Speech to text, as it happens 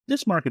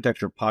This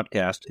Marketecture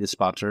podcast is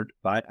sponsored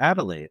by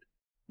Adelaide.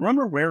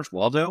 Remember Where's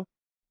Waldo?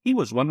 He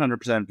was 100%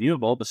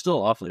 viewable, but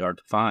still awfully hard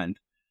to find.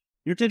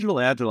 Your digital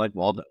ads are like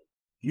Waldo,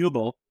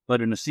 viewable, but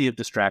in a sea of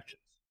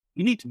distractions.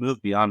 You need to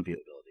move beyond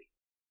viewability.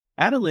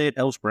 Adelaide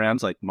helps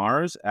brands like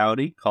Mars,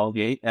 Audi,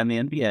 Colgate, and the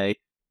NBA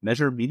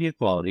measure media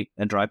quality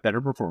and drive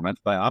better performance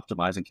by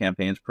optimizing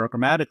campaigns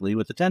programmatically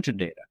with attention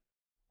data.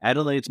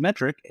 Adelaide's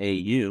metric,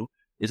 AU,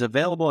 is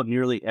available on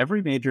nearly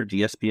every major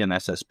DSP and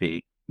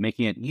SSP,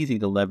 making it easy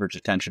to leverage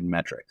attention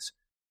metrics.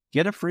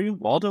 Get a free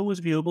Waldo was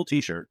viewable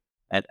t-shirt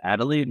at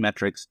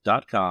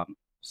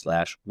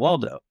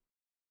adelaidemetrics.com/Waldo.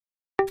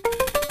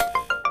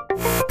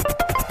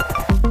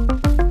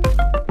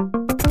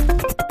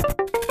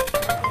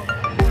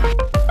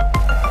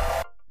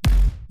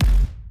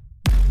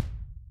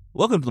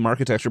 Welcome to the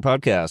Marketecture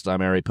Podcast.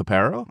 I'm Ari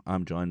Paparo.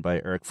 I'm joined by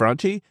Eric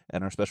Franchi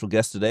and our special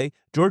guest today,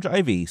 George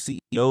Ivie,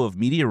 CEO of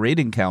Media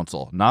Rating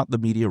Council, not the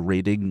Media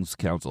Ratings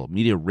Council,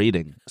 Media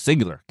Rating,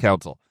 singular,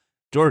 Council.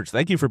 George,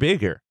 thank you for being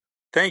here.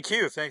 Thank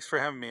you. Thanks for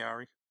having me,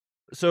 Ari.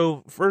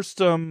 So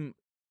first,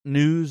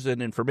 news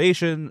and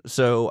information.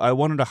 So I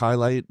wanted to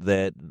highlight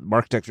that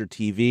Marketecture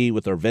TV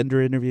with our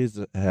vendor interviews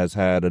has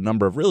had a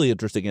number of really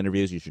interesting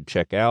interviews you should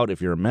check out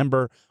if you're a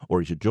member or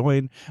you should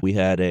join. We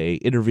had a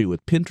interview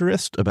with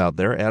Pinterest about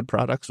their ad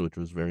products, which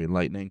was very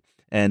enlightening.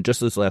 And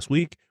just this last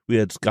week, we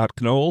had Scott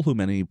Knoll, who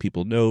many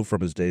people know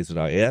from his days at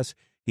IAS.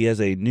 He has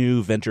a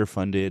new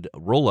venture-funded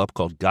roll-up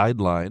called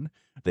Guideline.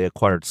 They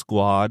acquired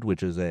Squad,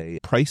 which is a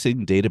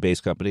pricing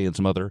database company, and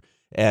some other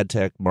ad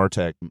tech,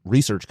 martech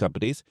research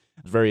companies.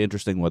 It's very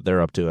interesting what they're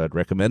up to. I'd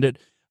recommend it.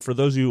 For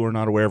those of you who are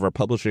not aware of our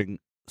publishing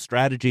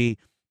strategy,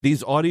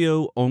 these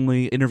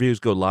audio-only interviews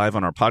go live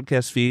on our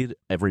podcast feed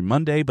every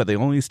Monday, but they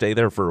only stay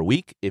there for a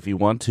week. If you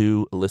want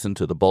to listen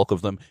to the bulk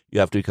of them, you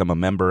have to become a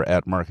member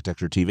at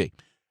Marketecture TV.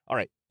 All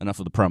right, enough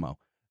of the promo.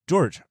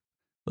 George,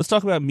 let's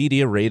talk about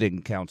Media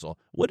Rating Council.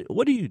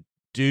 What do you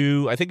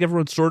do? I think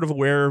everyone's sort of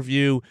aware of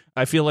you.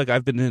 I feel like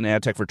I've been in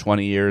ad tech for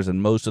 20 years,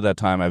 and most of that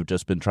time I've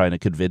just been trying to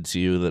convince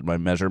you that my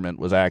measurement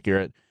was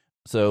accurate.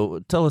 So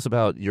tell us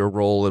about your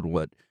role and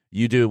what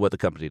you do, what the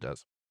company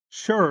does.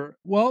 Sure.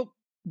 Well,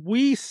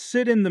 we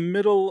sit in the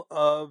middle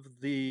of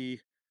the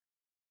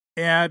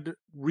ad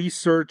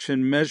research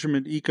and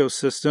measurement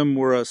ecosystem.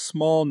 We're a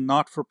small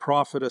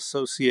not-for-profit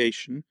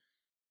association,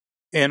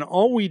 and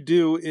all we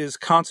do is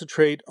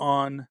concentrate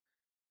on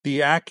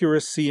the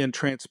accuracy and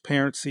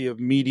transparency of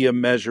media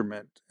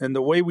measurement. And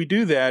the way we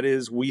do that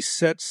is we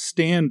set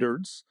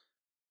standards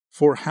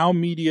for how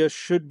media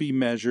should be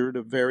measured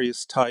of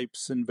various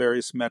types and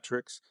various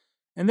metrics.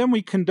 And then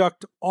we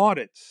conduct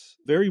audits,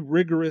 very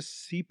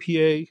rigorous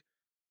CPA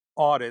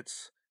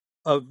audits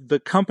of the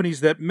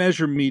companies that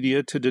measure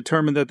media to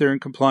determine that they're in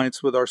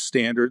compliance with our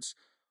standards.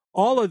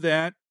 All of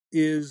that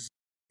is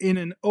in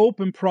an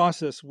open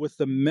process with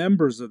the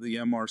members of the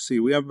MRC.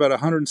 We have about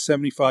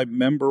 175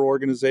 member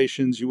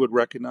organizations. You would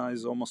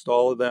recognize almost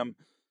all of them.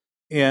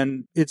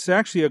 And it's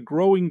actually a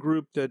growing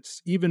group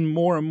that's even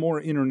more and more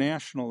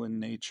international in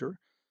nature.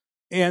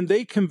 And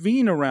they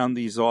convene around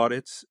these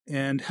audits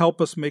and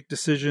help us make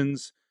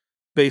decisions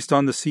based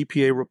on the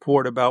CPA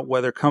report about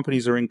whether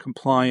companies are in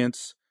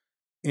compliance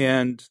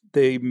and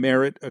they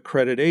merit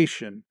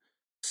accreditation.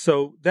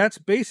 So that's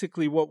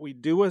basically what we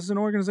do as an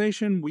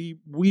organization.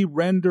 We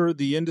render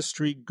the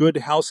industry good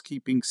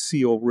housekeeping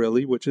seal,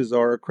 really, which is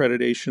our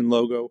accreditation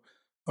logo,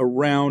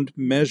 around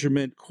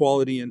measurement,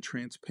 quality, and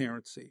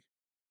transparency.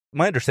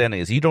 My understanding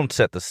is you don't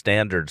set the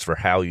standards for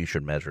how you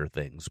should measure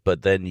things,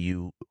 but then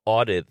you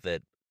audit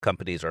that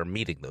companies are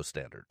meeting those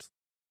standards.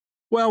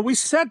 Well, we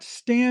set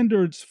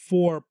standards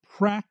for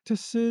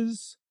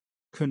practices,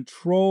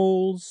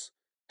 controls,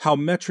 how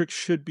metrics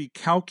should be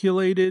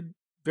calculated.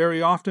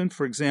 Very often,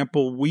 for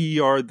example, we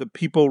are the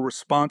people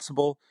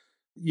responsible.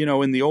 You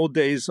know, in the old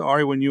days,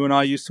 Ari, when you and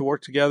I used to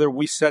work together,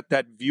 we set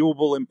that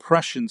viewable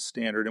impression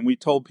standard, and we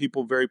told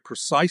people very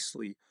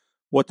precisely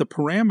what the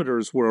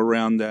parameters were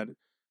around that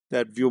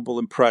viewable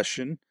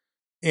impression.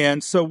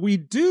 And so we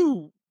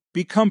do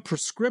become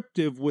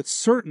prescriptive with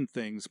certain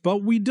things,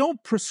 but we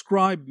don't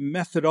prescribe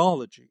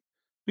methodology,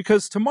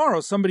 because tomorrow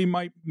somebody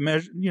might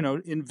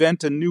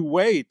invent a new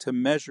way to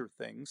measure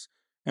things,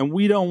 and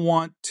we don't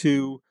want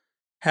to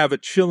have a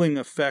chilling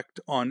effect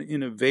on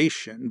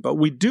innovation, but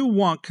we do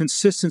want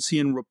consistency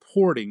in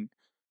reporting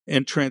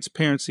and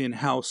transparency in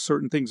how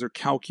certain things are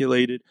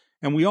calculated.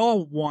 And we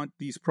all want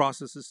these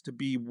processes to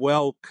be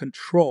well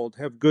controlled,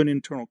 have good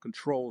internal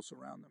controls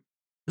around them.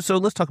 So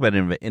let's talk about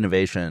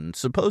innovation.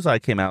 Suppose I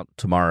came out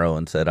tomorrow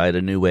and said I had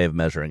a new way of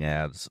measuring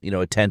ads. You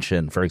know,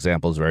 attention, for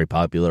example, is very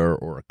popular,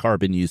 or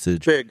carbon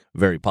usage,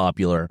 very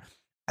popular.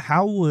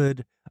 How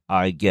would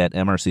I get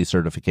MRC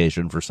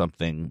certification for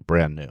something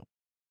brand new?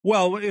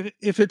 Well,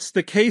 if it's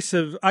the case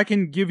of, I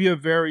can give you a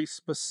very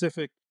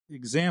specific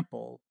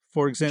example.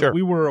 For example, Sure.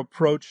 we were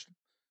approached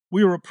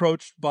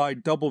by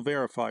Double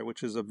Verify,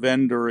 which is a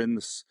vendor in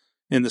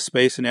the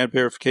space, an ad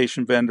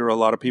verification vendor a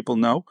lot of people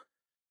know.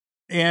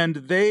 And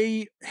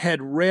they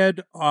had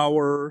read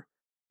our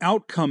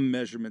outcome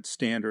measurement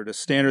standard, a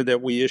standard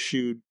that we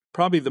issued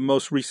probably the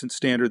most recent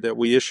standard that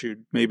we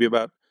issued, maybe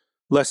about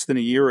less than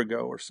a year ago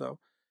or so.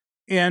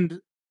 And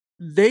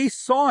they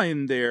saw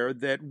in there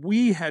that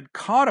we had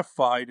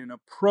codified an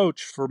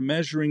approach for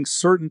measuring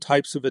certain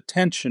types of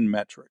attention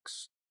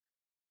metrics.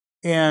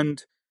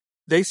 And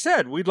they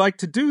said, we'd like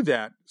to do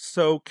that.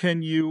 So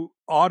can you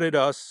audit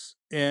us?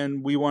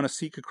 And we want to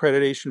seek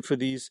accreditation for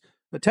these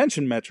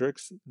attention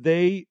metrics.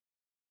 They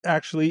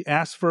actually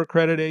asked for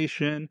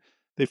accreditation.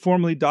 They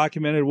formally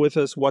documented with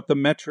us what the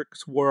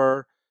metrics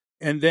were.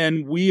 And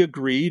then we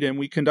agreed and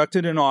we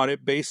conducted an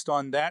audit based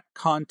on that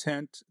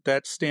content,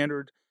 that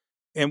standard.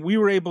 And we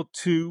were able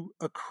to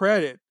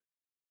accredit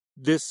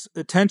this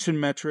attention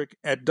metric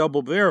at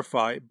Double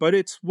Verify, but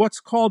it's what's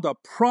called a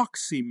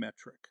proxy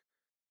metric.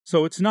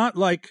 So it's not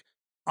like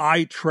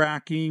eye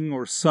tracking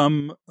or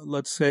some,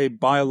 let's say,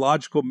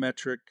 biological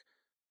metric,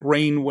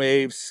 brain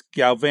waves,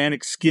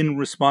 galvanic skin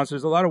response.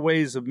 There's a lot of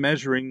ways of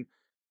measuring,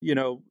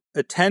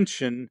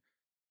 attention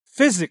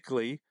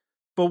physically.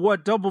 But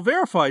what Double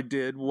Verify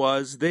did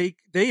was they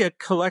had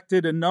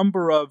collected a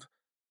number of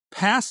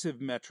passive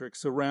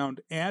metrics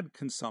around ad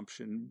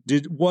consumption.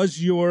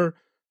 Was your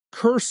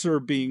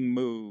cursor being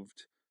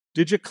moved?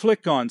 Did you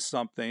click on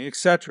something,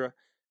 etc.?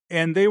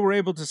 And they were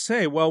able to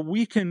say, well,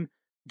 we can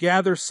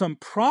gather some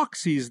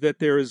proxies that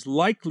there is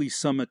likely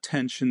some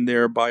attention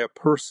there by a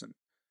person.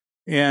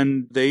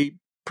 And they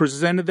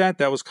presented that.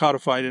 That was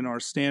codified in our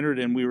standard,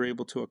 and we were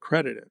able to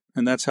accredit it.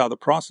 And that's how the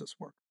process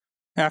worked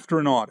after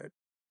an audit.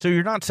 So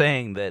you're not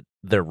saying that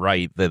they're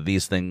right, that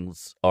these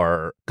things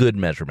are good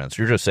measurements.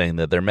 You're just saying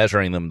that they're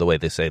measuring them the way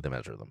they say they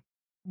measure them.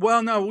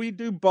 Well, no, we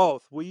do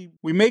both. We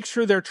make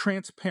sure they're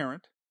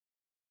transparent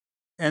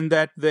and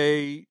that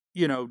they,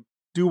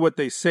 do what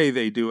they say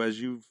they do,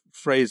 as you've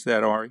phrased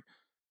that, Ari.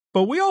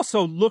 But we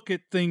also look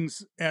at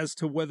things as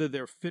to whether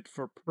they're fit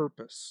for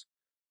purpose.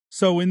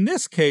 So in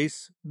this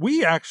case,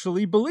 we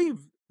actually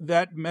believe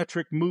that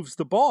metric moves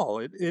the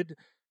ball.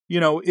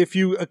 If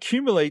you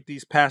accumulate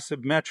these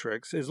passive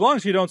metrics, as long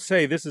as you don't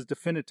say this is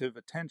definitive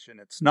attention,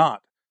 it's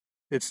not,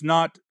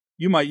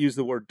 you might use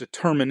the word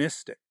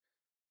deterministic,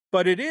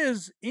 but it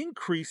is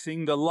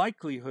increasing the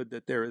likelihood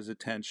that there is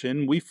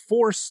attention. We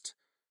forced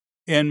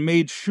and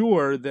made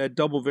sure that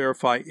Double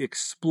Verify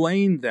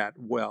explained that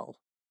well,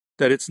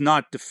 that it's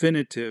not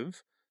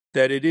definitive,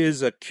 that it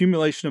is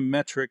accumulation of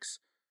metrics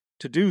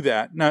to do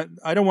that. Now,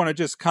 I don't want to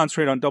just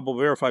concentrate on Double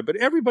Verify, but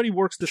everybody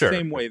works the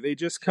same way. They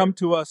just come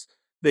to us.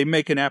 They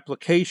make an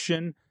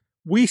application.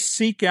 We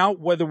seek out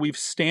whether we've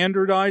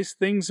standardized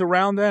things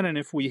around that. And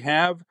if we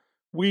have,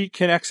 we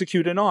can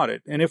execute an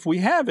audit. And if we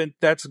haven't,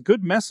 that's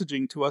good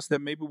messaging to us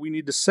that maybe we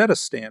need to set a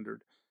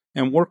standard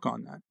and work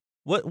on that.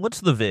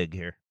 What's the VIG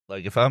here?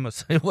 Like, if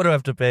what do I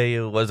have to pay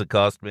you? What does it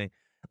cost me?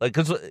 Like,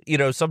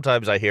 because,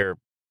 sometimes I hear,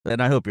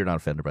 and I hope you're not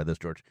offended by this,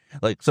 George.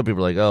 Like, some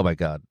people are like, oh my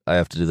God, I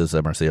have to do this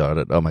MRC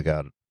audit. Oh my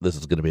God, this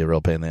is going to be a real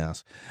pain in the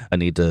ass. I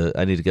need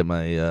to get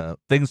my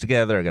things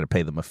together. I got to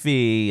pay them a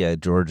fee.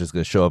 George is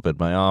going to show up at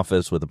my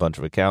office with a bunch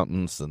of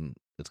accountants, and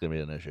it's going to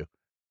be an issue.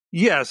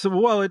 Yeah, so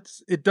well,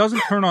 it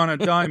doesn't turn on a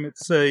dime.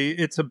 It's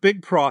a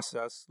big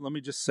process. Let me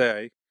just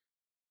say,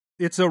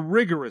 it's a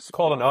rigorous. It's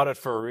called an audit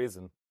for a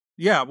reason.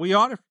 Yeah, we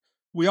audit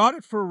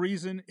for a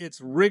reason. It's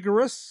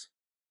rigorous,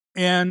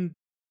 and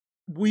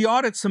we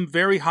audit some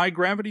very high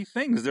gravity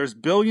things. There's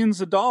billions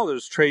of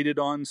dollars traded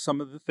on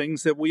some of the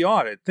things that we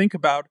audit. Think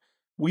about,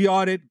 we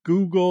audit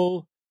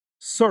Google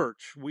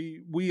search.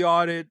 We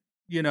audit,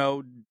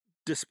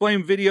 display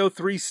and video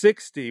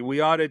 360.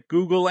 We audit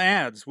Google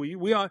ads. We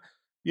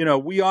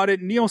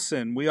audit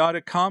Nielsen. We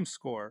audit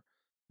ComScore.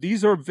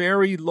 These are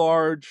very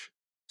large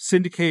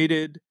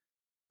syndicated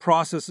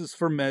processes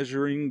for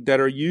measuring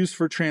that are used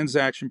for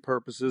transaction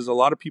purposes. A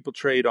lot of people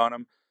trade on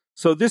them.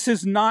 So this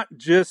is not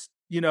just,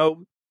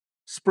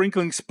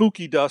 sprinkling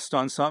spooky dust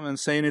on something and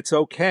saying it's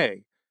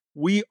okay.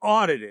 We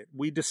audit it.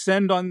 We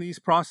descend on these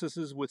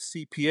processes with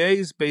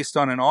CPAs based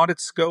on an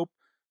audit scope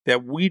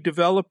that we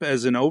develop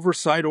as an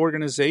oversight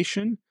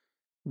organization.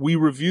 We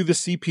review the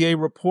CPA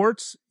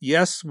reports.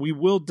 Yes, we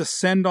will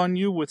descend on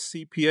you with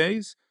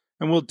CPAs,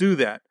 and we'll do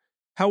that.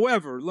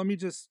 However, let me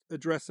just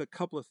address a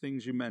couple of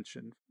things you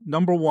mentioned.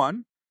 Number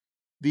one,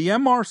 the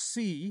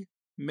MRC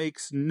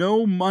makes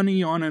no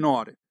money on an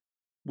audit.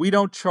 We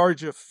don't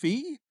charge a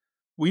fee.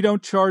 We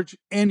don't charge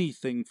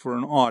anything for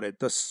an audit.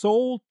 The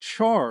sole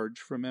charge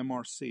from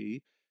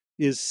MRC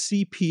is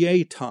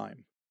CPA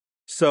time.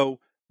 So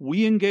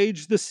we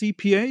engage the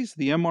CPAs,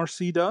 the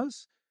MRC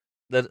does.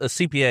 A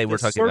CPA, we're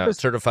talking about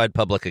certified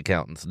public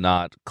accountants,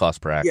 not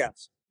cost per action.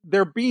 Yes,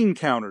 they're bean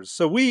counters.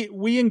 So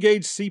we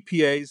engage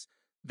CPAs.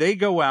 They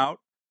go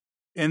out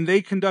and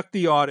they conduct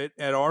the audit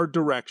at our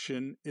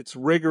direction. It's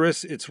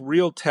rigorous. It's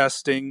real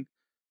testing.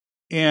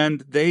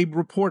 And they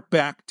report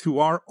back to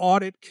our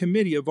audit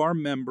committee of our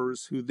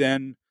members, who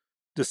then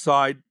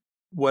decide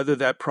whether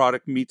that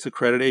product meets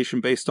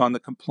accreditation based on the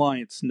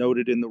compliance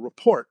noted in the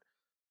report.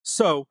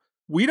 So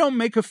we don't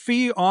make a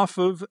fee off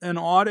of an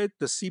audit.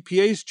 The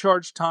CPAs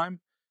charge time.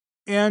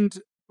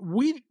 And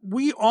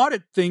we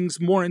audit things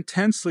more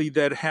intensely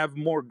that have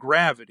more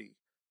gravity.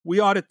 We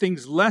audit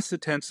things less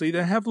intensely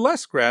that have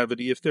less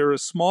gravity. If they're a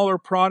smaller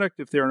product,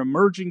 if they're an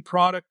emerging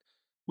product,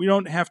 we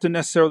don't have to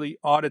necessarily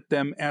audit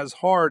them as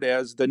hard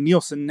as the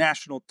Nielsen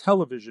National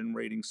Television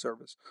Rating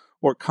Service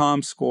or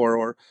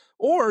ComScore,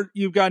 or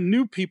you've got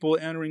new people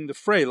entering the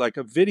fray, like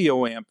a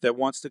video amp that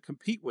wants to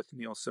compete with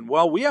Nielsen.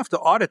 Well, we have to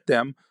audit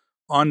them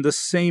on the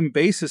same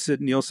basis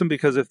at Nielsen,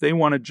 because if they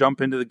want to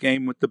jump into the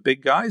game with the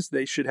big guys,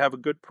 they should have a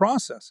good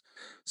process.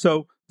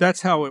 So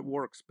that's how it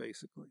works,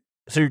 basically.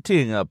 So you're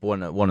teeing up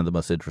one of the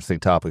most interesting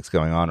topics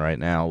going on right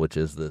now, which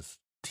is this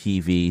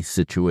TV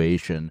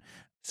situation.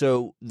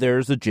 So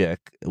there's a JIC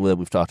that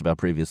we've talked about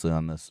previously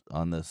on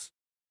this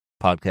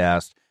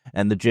podcast,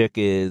 and the JIC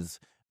is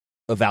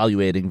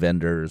evaluating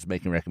vendors,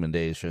 making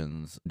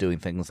recommendations, doing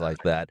things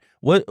like that.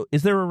 What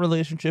is there a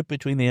relationship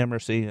between the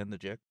MRC and the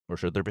JIC, or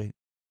should there be?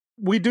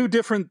 We do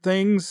different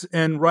things,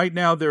 and right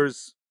now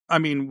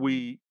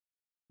we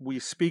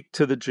speak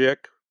to the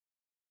JIC.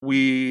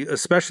 We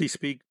especially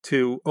speak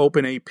to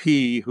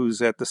OpenAP,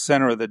 who's at the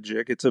center of the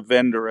JIC. It's a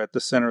vendor at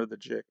the center of the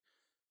JIC.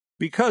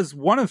 Because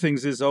one of the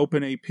things is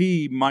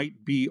OpenAP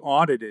might be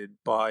audited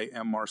by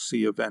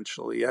MRC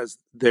eventually,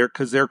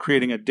 because they're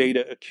creating a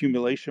data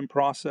accumulation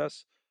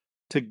process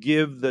to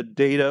give the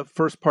data,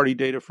 first-party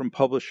data from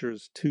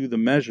publishers to the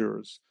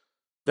measurers.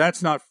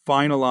 That's not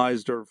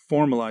finalized or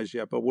formalized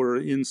yet, but we're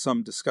in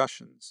some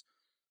discussions.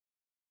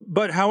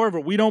 But however,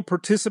 we don't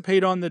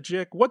participate on the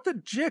JIC. What the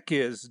JIC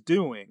is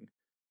doing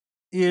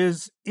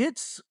is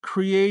it's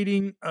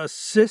creating a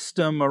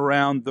system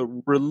around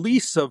the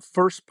release of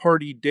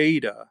first-party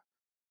data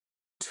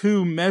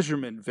to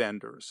measurement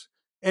vendors.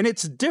 And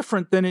it's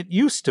different than it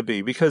used to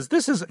be, because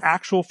this is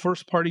actual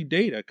first-party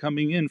data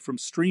coming in from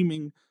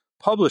streaming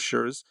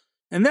publishers,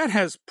 and that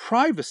has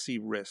privacy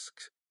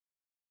risks.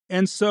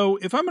 And so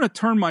if I'm going to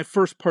turn my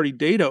first-party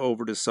data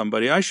over to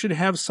somebody, I should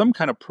have some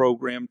kind of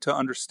program to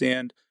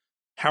understand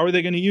how are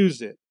they going to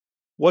use it?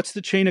 What's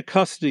the chain of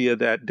custody of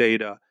that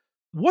data?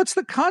 What's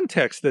the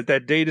context that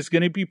data is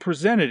going to be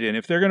presented in?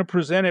 If they're going to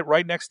present it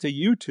right next to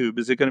YouTube,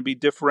 is it going to be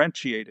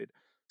differentiated?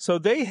 So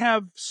they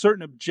have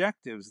certain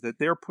objectives that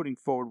they're putting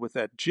forward with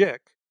that JIC.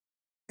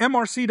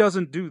 MRC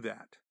doesn't do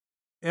that.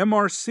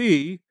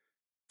 MRC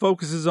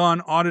focuses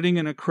on auditing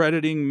and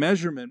accrediting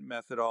measurement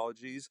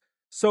methodologies.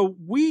 So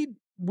we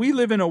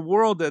live in a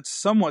world that's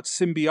somewhat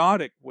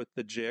symbiotic with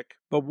the JIC,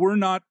 but we're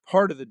not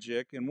part of the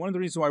JIC. And one of the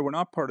reasons why we're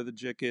not part of the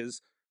JIC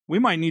is we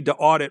might need to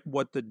audit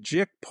what the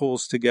JIC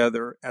pulls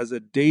together as a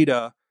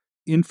data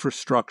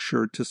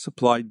infrastructure to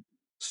supply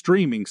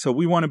streaming. So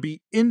we want to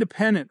be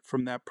independent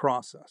from that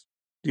process.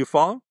 Do you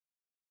follow?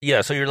 Yeah,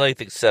 so you're letting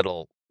things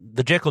settle.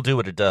 The JIC will do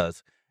what it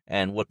does,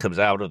 and what comes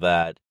out of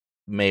that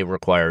may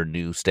require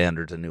new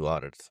standards and new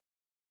audits.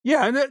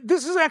 Yeah, and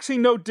this is actually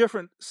no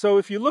different. So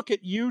if you look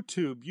at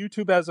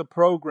YouTube has a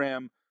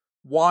program,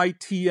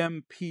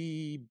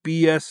 YTMP,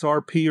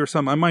 BSRP or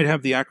something. I might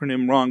have the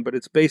acronym wrong, but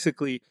it's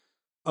basically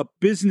a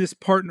business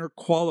partner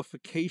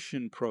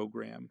qualification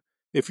program.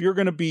 If you're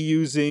going to be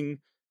using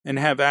and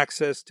have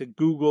access to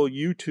Google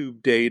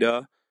YouTube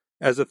data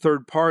as a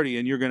third party,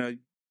 and you're going to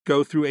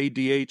go through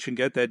ADH and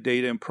get that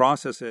data and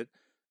process it,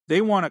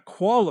 they want to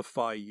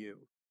qualify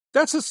you.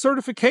 That's a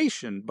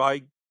certification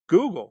by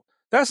Google.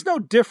 That's no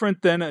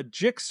different than a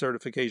JIC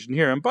certification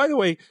here. And by the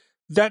way,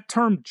 that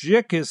term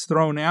JIC is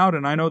thrown out,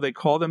 and I know they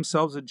call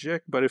themselves a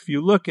JIC, but if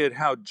you look at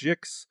how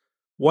JICs,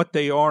 what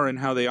they are and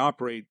how they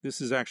operate, this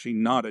is actually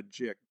not a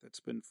JIC that's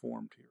been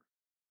formed here.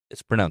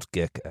 It's pronounced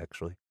GIC,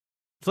 actually.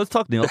 So let's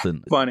talk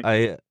Nielsen. Funny.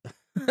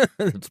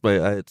 It's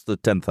the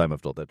 10th time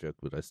I've told that joke,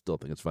 but I still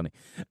think it's funny.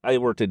 I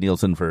worked at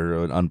Nielsen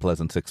for an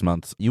unpleasant 6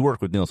 months. You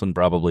work with Nielsen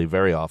probably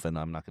very often.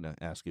 I'm not going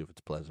to ask you if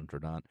it's pleasant or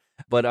not,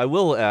 but I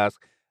will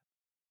ask.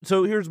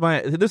 So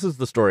this is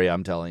the story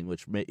I'm telling,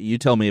 which you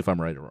tell me if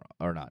I'm right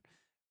or not.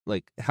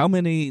 Like, how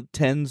many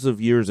tens of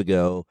years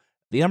ago,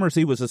 the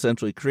MRC was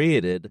essentially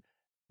created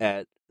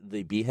at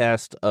the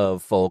behest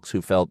of folks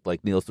who felt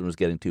like Nielsen was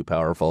getting too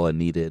powerful and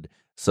needed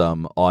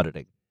some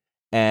auditing.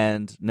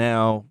 And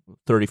now,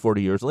 30,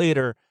 40 years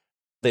later,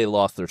 they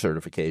lost their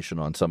certification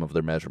on some of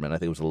their measurement. I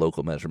think it was a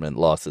local measurement,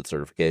 lost its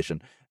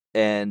certification.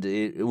 And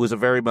it was a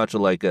very much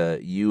like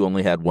you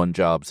only had one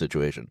job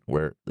situation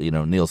where,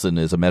 Nielsen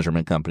is a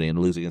measurement company and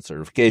losing its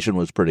certification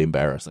was pretty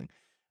embarrassing.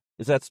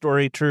 Is that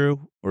story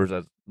true, or is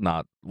that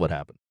not what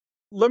happened?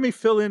 Let me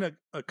fill in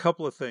a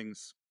couple of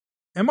things.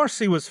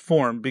 MRC was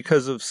formed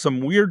because of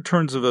some weird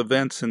turns of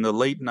events in the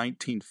late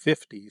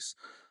 1950s.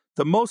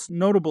 The most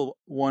notable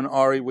one,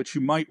 Ari, which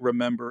you might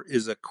remember,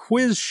 is a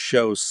quiz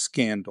show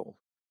scandal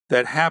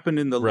that happened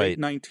in the late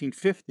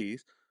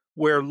 1950s,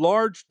 where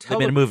large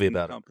television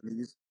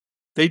companies...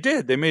 They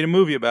did. They made a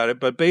movie about it,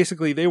 but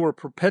basically they were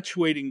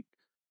perpetuating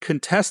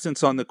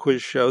contestants on the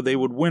quiz show. They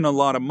would win a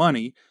lot of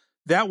money.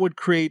 That would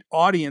create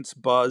audience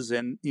buzz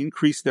and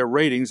increase their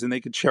ratings, and they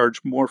could charge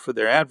more for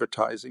their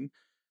advertising.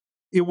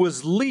 It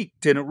was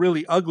leaked in a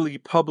really ugly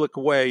public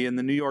way in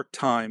the New York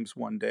Times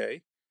one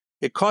day.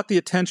 It caught the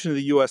attention of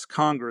the U.S.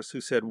 Congress,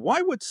 who said,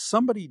 why would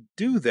somebody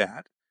do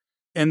that?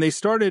 And they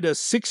started a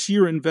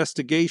 6-year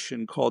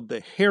investigation called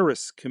the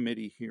Harris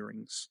Committee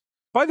hearings.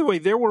 By the way,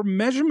 there were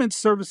measurement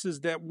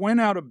services that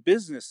went out of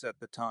business at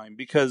the time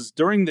because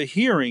during the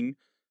hearing,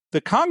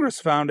 the Congress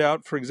found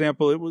out, for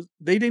example,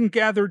 they didn't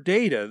gather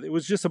data. It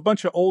was just a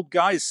bunch of old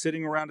guys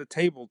sitting around a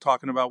table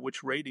talking about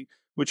which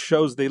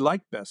shows they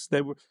liked best.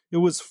 It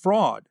was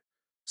fraud.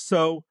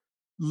 So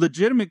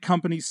legitimate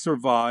companies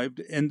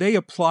survived and they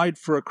applied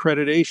for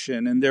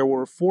accreditation. And there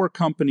were 4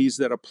 companies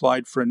that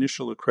applied for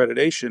initial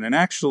accreditation. And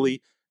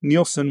actually,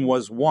 Nielsen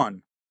was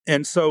one.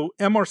 And so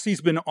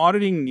MRC's been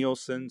auditing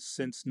Nielsen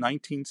since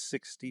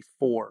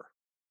 1964.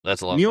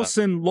 That's a long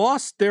Nielsen time.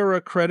 lost their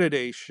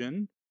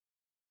accreditation,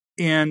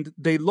 and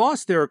they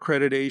lost their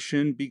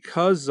accreditation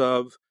because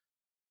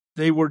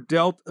they were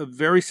dealt a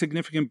very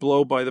significant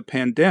blow by the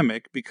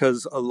pandemic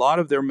because a lot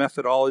of their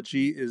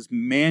methodology is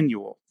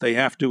manual. They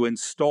have to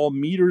install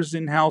meters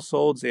in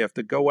households. They have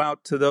to go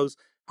out to those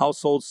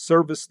households,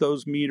 service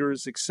those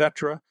meters,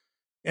 etc.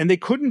 And they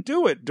couldn't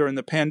do it during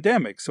the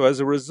pandemic. So as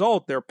a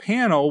result, their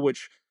panel,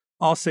 which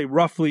I'll say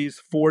roughly is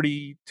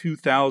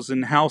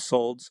 42,000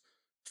 households,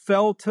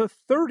 fell to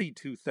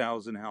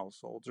 32,000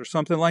 households or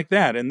something like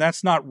that. And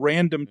that's not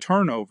random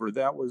turnover.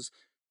 That was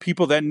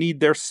people that need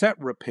their set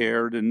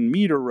repaired and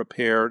meter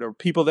repaired or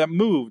people that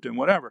moved and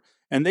whatever.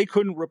 And they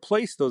couldn't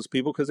replace those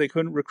people because they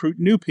couldn't recruit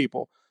new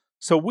people.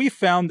 So we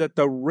found that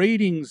the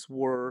ratings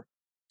were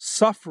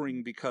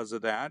suffering because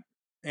of that.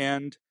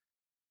 And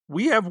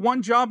we have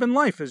one job in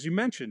life, as you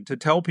mentioned, to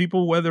tell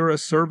people whether a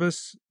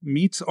service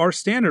meets our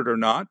standard or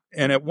not.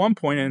 And at one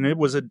point, and it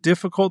was a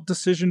difficult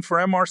decision for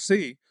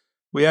MRC,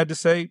 we had to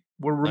say,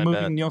 we're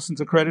removing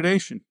Nielsen's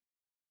accreditation.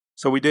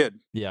 So we did.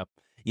 Yeah.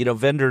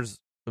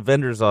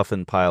 Vendors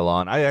often pile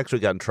on. I actually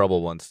got in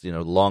trouble once, a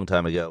long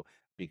time ago,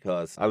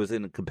 because I was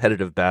in a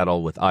competitive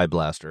battle with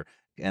iBlaster,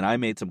 and I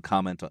made some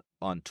comment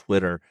on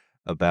Twitter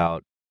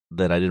about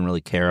that I didn't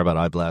really care about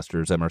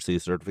iBlaster's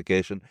MRC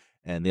certification.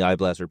 And the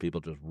iBlaster people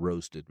just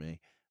roasted me,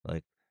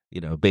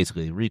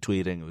 basically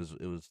retweeting.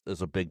 It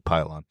was a big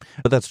pile-on.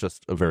 But that's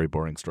just a very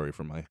boring story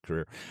from my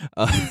career.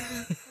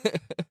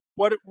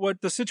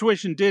 What the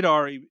situation did,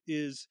 Ari,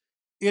 is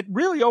it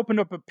really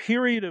opened up a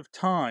period of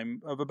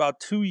time of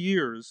about 2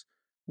 years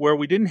where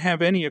we didn't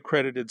have any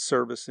accredited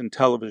service in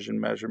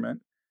television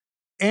measurement.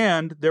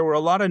 And there were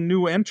a lot of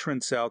new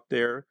entrants out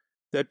there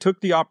that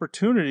took the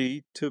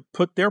opportunity to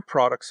put their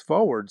products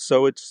forward.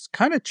 So it's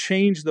kind of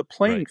changed the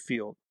playing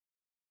field.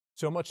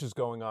 So much is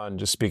going on,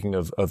 just speaking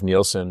of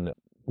Nielsen,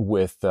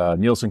 with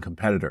Nielsen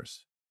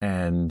competitors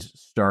and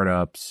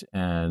startups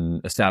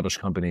and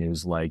established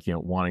companies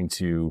wanting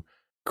to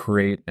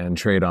create and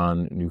trade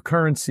on new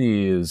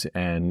currencies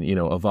and,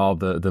 evolve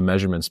the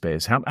measurement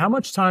space. How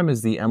much time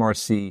is the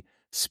MRC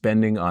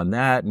spending on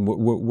that? And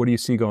what do you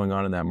see going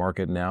on in that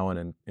market now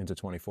and into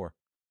 24?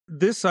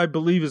 This, I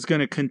believe, is going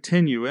to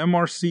continue.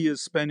 MRC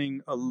is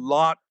spending a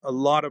lot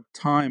of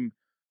time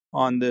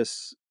on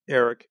this,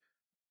 Eric.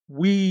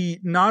 We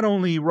not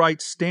only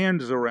write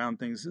standards around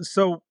things.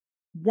 So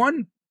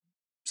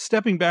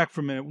stepping back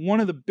for a minute, one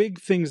of the big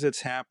things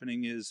that's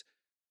happening is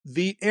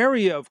the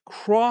area of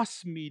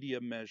cross-media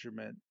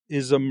measurement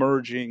is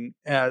emerging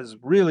as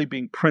really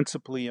being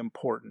principally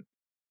important.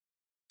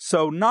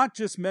 So not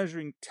just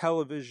measuring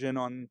television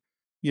on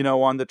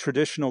the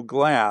traditional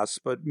glass,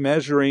 but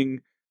measuring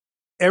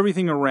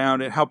everything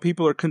around it, how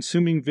people are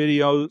consuming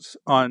videos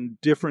on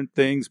different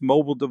things,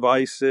 mobile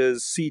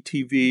devices,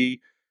 CTV,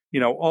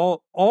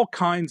 all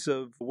kinds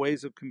of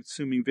ways of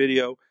consuming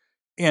video,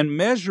 and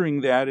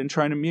measuring that and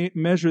trying to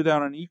measure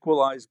that on an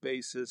equalized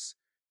basis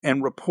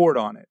and report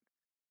on it.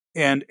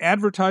 And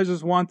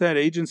advertisers want that,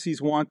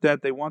 agencies want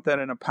that, they want that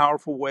in a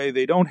powerful way.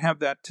 They don't have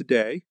that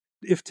today.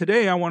 If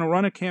today I want to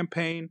run a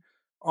campaign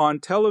on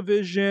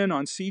television,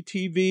 on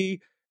CTV,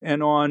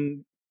 and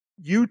on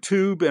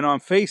YouTube and on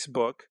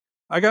Facebook,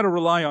 I got to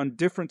rely on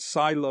different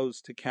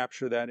silos to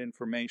capture that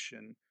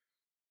information.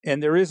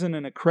 And there isn't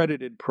an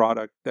accredited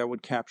product that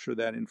would capture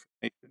that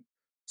information.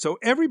 So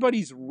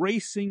everybody's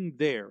racing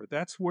there.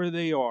 That's where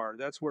they are.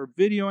 That's where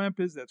VideoAmp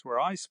is. That's where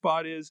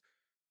iSpot is.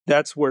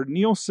 That's where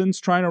Nielsen's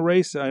trying to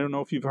race. I don't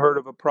know if you've heard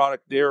of a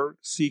product they're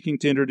seeking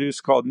to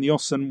introduce called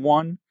Nielsen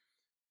One.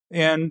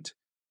 And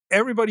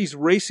everybody's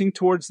racing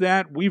towards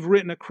that. We've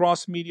written a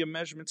cross-media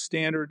measurement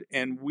standard,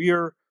 and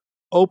we're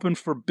open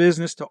for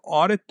business to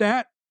audit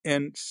that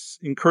and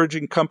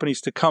encouraging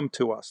companies to come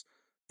to us.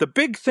 The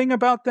big thing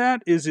about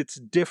that is it's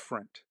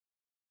different.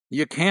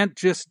 You can't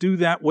just do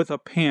that with a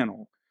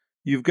panel.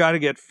 You've got to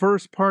get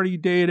first-party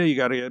data. You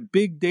got to get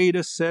big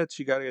data sets.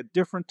 You got to get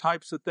different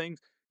types of things.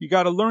 You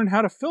got to learn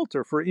how to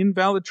filter for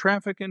invalid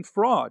traffic and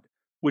fraud,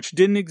 which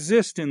didn't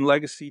exist in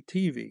legacy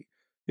TV,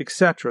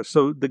 etc.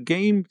 So the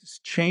game's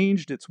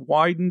changed. It's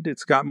widened.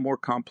 It's gotten more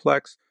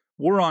complex.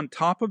 We're on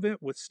top of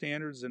it with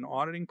standards and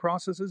auditing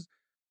processes,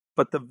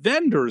 but the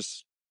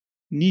vendors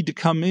need to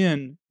come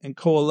in and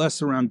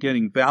coalesce around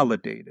getting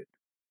validated.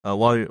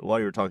 While you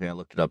were talking, I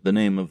looked it up. The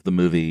name of the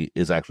movie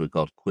is actually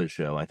called Quiz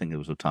Show. I think it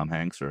was with Tom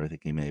Hanks, or I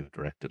think he may have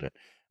directed it.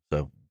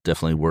 So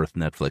definitely worth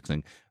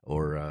Netflixing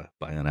or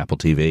buying on Apple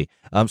TV.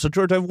 So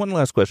George, I have one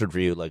last question for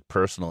you.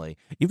 Personally,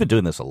 you've been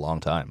doing this a long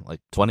time,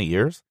 20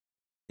 years.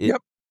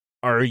 Yep.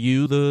 Are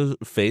you the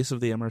face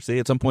of the MRC?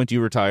 At some point, do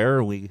you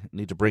retire? We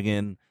need to bring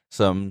in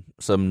some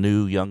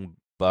new young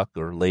buck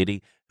or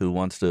lady who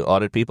wants to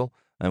audit people.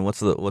 And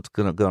what's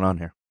going on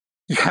here?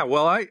 Yeah,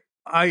 well,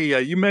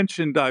 you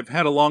mentioned I've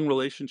had a long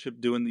relationship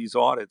doing these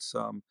audits.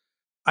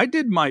 I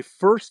did my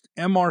first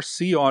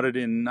MRC audit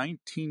in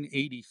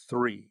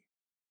 1983.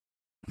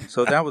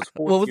 So that was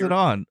 4 What was years. it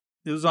on?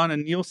 It was on a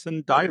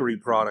Nielsen diary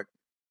product.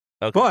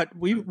 Okay. But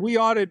we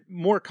audit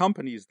more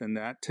companies than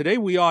that. Today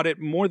we audit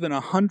more than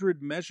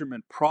 100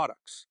 measurement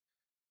products.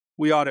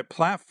 We audit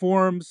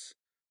platforms,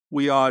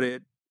 we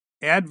audit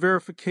ad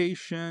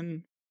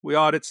verification, we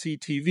audit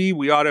CTV,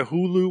 we audit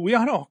Hulu, we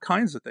audit all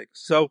kinds of things.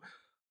 So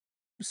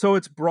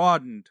it's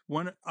broadened.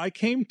 When I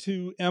came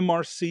to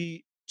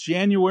MRC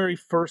January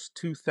 1st,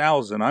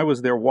 2000, I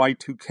was their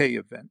Y2K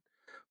event.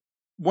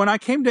 When I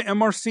came to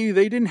MRC,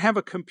 they didn't have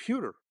a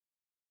computer.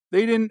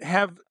 They didn't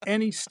have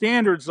any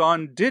standards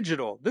on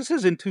digital. This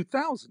is in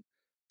 2000.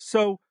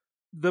 So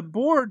the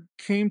board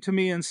came to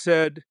me and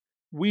said,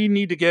 we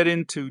need to get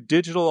into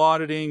digital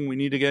auditing. We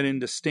need to get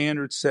into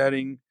standard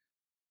setting.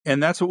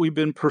 And that's what we've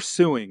been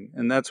pursuing.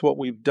 And that's what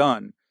we've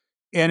done.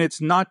 And it's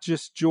not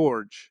just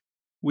George.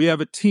 We have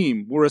a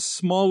team. We're a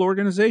small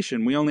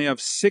organization. We only have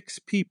 6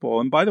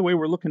 people. And by the way,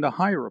 we're looking to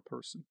hire a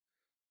person.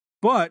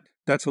 But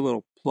that's a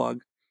little plug.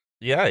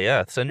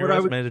 Yeah. Send your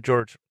resume to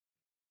George.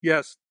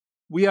 Yes.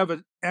 We have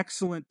an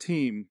excellent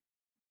team.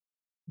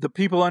 The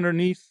people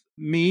underneath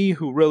me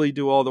who really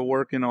do all the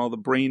work and all the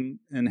brain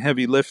and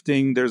heavy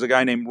lifting. There's a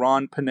guy named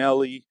Ron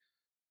Pinelli,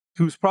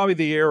 who's probably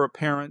the heir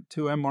apparent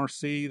to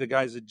MRC. The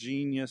guy's a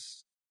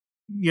genius.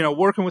 You know,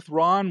 working with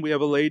Ron, we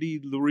have a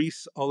lady,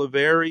 Luis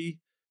Oliveri.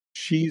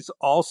 She's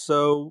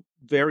also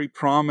very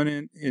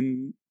prominent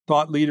in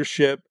thought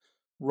leadership.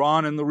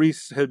 Ron and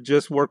Luis have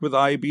just worked with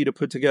IAB to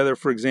put together,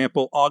 for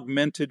example,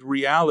 augmented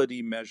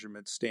reality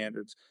measurement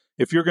standards.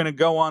 If you're going to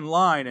go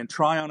online and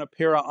try on a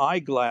pair of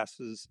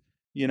eyeglasses,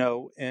 you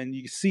know, and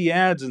you see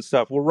ads and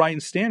stuff, we're writing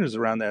standards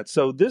around that.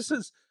 So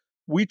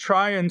we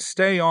try and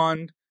stay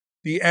on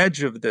the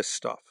edge of this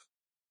stuff.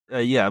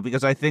 Yeah,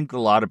 because I think a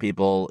lot of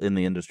people in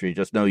the industry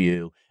just know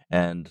you,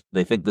 and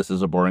they think this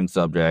is a boring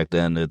subject,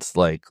 and it's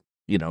like,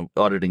 you know,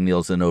 auditing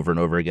Nielsen over and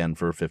over again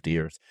for 50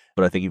 years.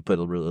 But I think you put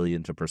it really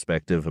into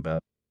perspective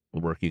about the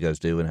work you guys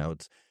do and how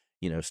it's,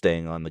 you know,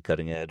 staying on the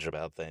cutting edge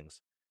about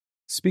things.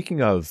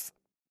 Speaking of,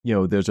 you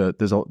know, there's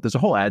a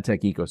whole ad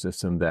tech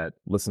ecosystem that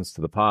listens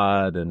to the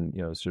pod and,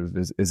 you know, sort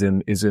of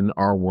is in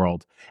our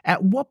world.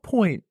 At what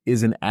point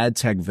is an ad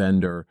tech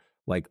vendor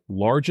like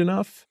large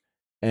enough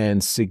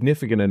and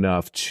significant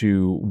enough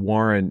to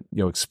warrant,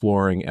 you know,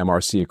 exploring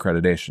MRC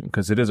accreditation?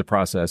 Because it is a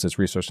process, it's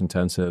resource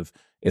intensive,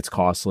 it's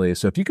costly.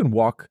 So if you can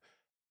walk,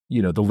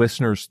 you know, the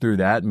listeners through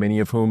that, many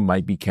of whom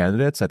might be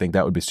candidates, I think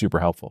that would be super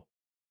helpful.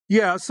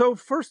 Yeah, so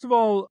first of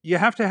all, you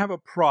have to have a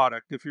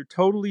product. If you're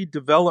totally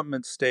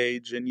development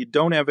stage and you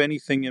don't have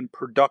anything in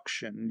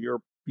production,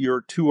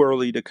 you're too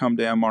early to come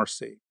to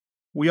MRC.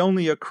 We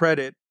only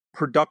accredit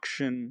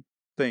production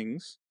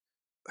things.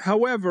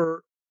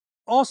 However,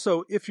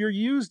 also, if you're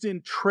used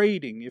in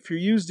trading, if you're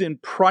used in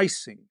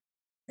pricing,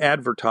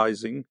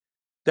 advertising,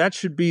 that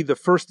should be the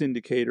first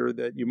indicator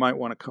that you might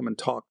want to come and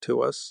talk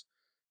to us.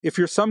 If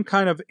you're some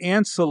kind of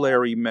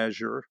ancillary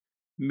measure,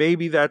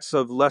 maybe that's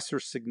of lesser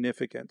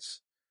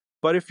significance.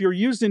 But if you're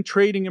used in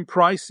trading and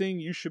pricing,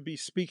 you should be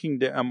speaking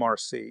to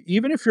MRC,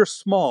 even if you're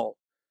small,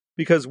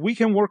 because we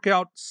can work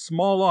out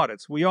small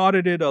audits. We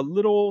audited a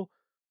little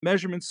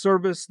measurement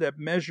service that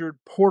measured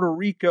Puerto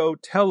Rico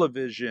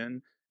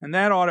television, and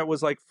that audit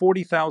was like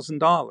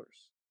 $40,000.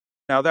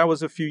 Now, that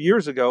was a few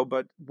years ago,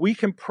 but we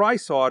can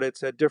price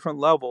audits at different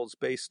levels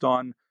based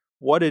on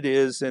what it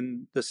is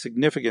and the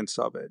significance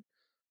of it.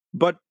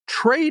 But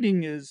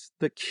trading is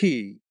the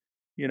key,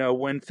 you know,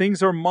 when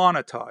things are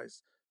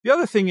monetized. The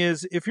other thing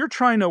is, if you're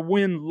trying to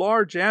win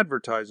large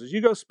advertisers,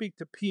 you go speak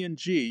to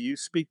P&G, you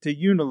speak to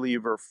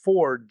Unilever,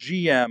 Ford,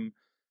 GM,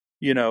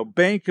 you know,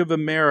 Bank of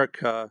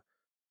America,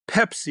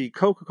 Pepsi,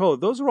 Coca-Cola.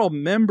 Those are all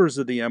members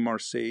of the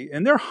MRC,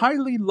 and they're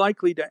highly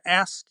likely to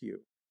ask you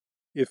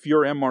if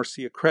you're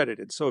MRC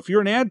accredited. So if you're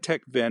an ad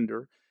tech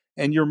vendor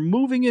and you're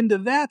moving into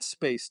that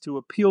space to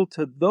appeal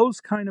to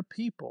those kind of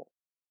people,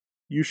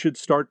 you should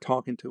start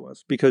talking to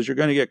us, because you're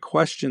going to get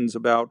questions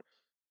about,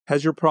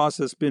 has your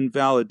process been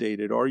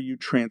validated? Are you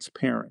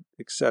transparent,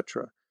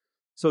 etc.?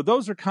 So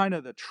those are kind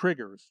of the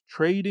triggers: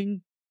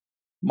 trading,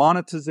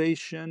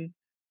 monetization.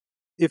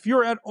 If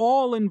you're at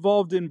all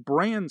involved in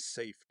brand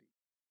safety,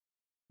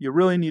 you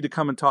really need to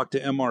come and talk to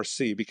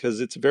MRC,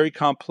 because it's very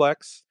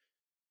complex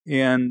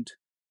and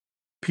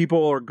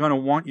people are going to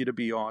want you to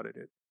be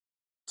audited.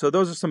 So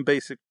those are some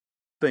basic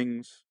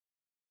things.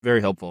 Very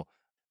helpful.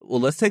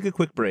 Well, let's take a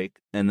quick break,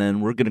 and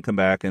then we're going to come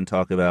back and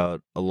talk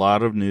about a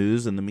lot of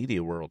news in the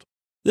media world.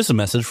 This is a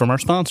message from our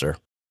sponsor.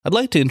 I'd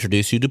like to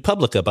introduce you to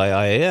Publica by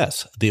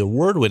IAS, the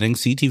award-winning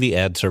CTV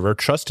ad server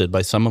trusted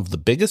by some of the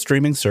biggest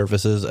streaming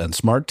services and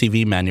smart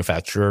TV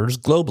manufacturers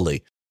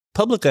globally.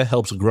 Publica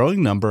helps a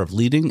growing number of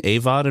leading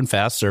AVOD and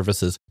FAST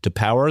services to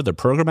power their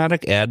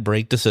programmatic ad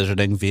break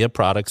decisioning via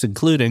products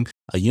including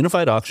a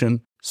unified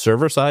auction,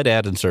 server-side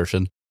ad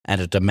insertion, and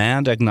a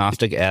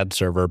demand-agnostic ad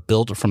server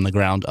built from the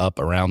ground up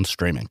around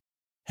streaming.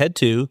 Head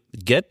to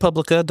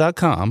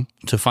getpublica.com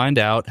to find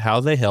out how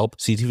they help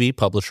CTV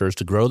publishers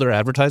to grow their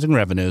advertising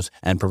revenues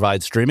and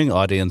provide streaming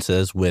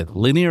audiences with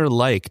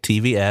linear-like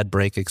TV ad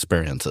break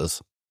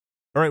experiences.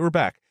 All right, we're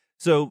back.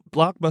 So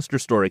Blockbuster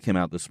story came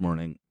out this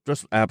morning,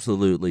 just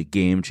absolutely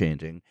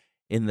game-changing,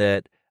 in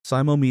that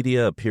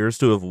Simomedia appears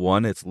to have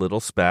won its little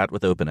spat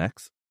with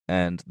OpenX,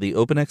 and the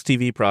OpenX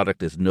TV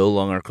product is no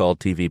longer called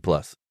TV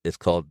Plus. It's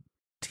called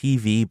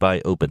TV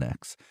by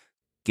OpenX.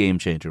 Game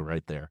changer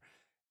right there.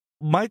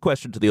 My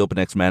question to the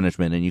OpenX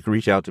management, and you can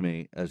reach out to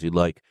me as you'd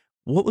like,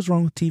 what was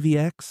wrong with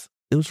TVX?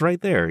 It was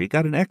right there. You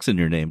got an X in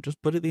your name.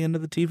 Just put it at the end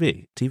of the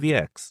TV.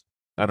 TVX.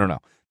 I don't know.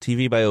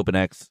 TV by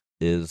OpenX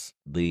is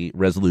the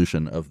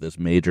resolution of this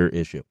major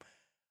issue.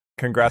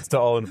 Congrats to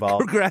all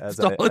involved. Congrats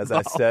to all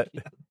involved.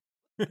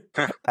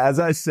 As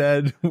I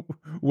said,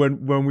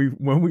 when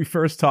we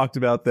first talked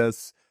about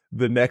this,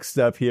 the next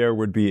step here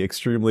would be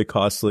extremely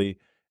costly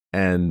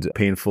and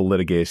painful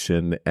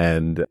litigation,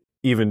 and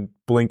even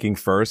blinking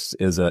first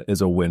is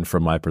a win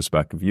from my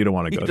perspective. You don't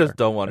want to go there. You just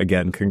don't want to.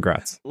 Again,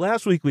 congrats.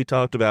 Last week we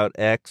talked about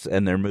X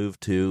and their move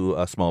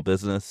to small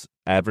business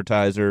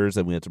advertisers,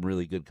 and we had some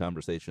really good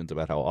conversations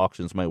about how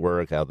auctions might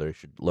work, how they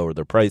should lower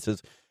their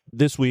prices.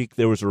 This week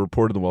there was a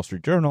report in the Wall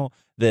Street Journal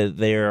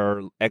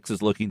that X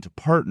is looking to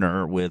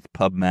partner with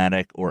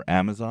Pubmatic or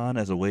Amazon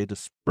as a way to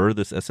spur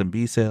this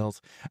SMB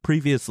sales.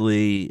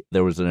 Previously,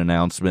 there was an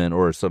announcement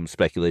or some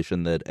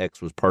speculation that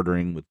X was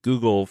partnering with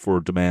Google for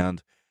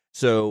demand.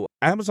 So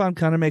Amazon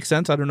kind of makes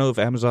sense. I don't know if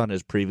Amazon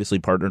has previously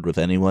partnered with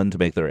anyone to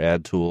make their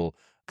ad tool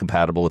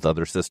compatible with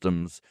other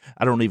systems.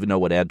 I don't even know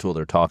what ad tool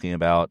they're talking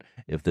about,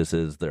 if this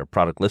is their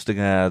product listing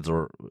ads,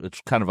 or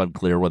it's kind of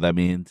unclear what that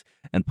means.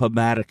 And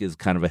Pubmatic is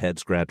kind of a head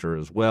scratcher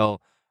as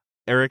well.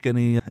 Eric,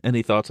 any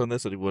thoughts on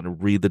this? Anyone want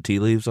to read the tea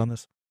leaves on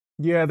this?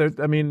 Yeah,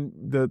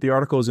 the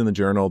article is in the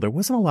journal. There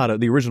wasn't a lot of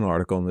the original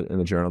article in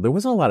the journal. There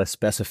wasn't a lot of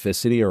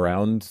specificity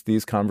around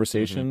these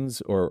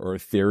conversations or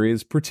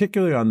theories,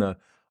 particularly on the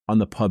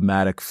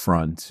Pubmatic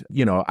front.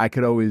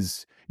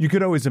 You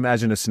could always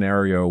imagine a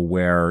scenario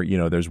where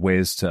there's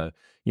ways to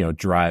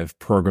drive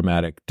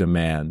programmatic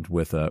demand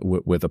with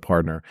a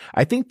partner.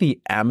 I think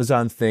the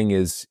Amazon thing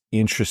is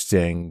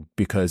interesting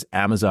because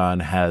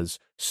Amazon has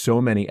so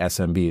many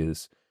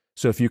SMBs.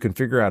 So if you can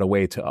figure out a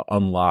way to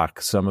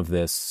unlock some of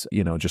this,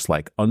 just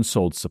like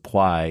unsold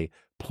supply,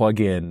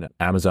 plug in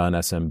Amazon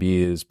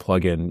SMBs,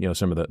 plug in,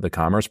 some of the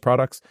commerce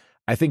products,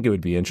 I think it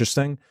would be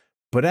interesting.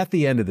 But at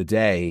the end of the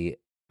day,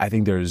 I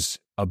think there's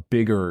a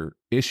bigger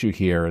issue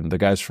here. And the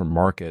guys from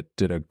Market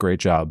did a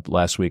great job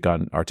last week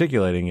on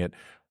articulating it,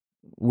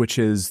 which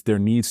is there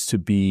needs to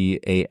be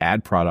a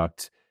ad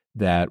product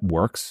that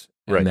works.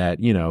 And that,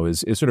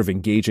 is sort of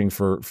engaging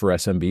for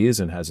SMBs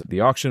and has the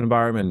auction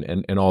environment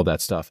and all that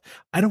stuff.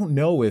 I don't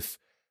know if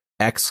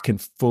X can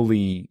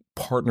fully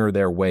partner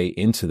their way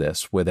into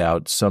this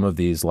without some of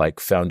these like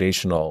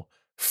foundational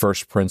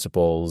first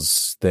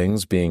principles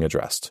things being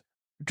addressed.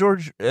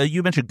 George,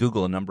 you mentioned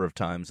Google a number of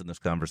times in this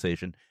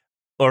conversation.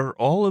 Are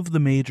all of the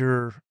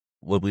major,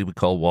 what we would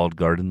call walled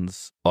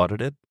gardens,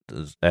 audited?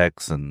 Does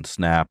X and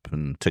Snap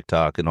and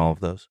TikTok and all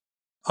of those?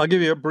 I'll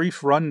give you a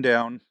brief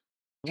rundown.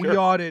 Sure. We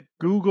audit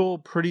Google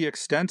pretty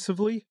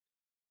extensively.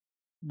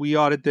 We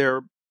audit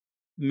their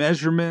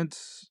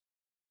measurements,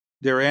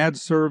 their ad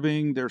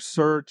serving, their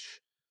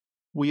search.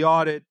 We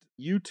audit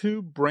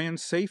YouTube brand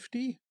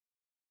safety.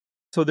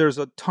 So there's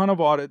a ton of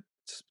audits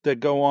that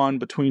go on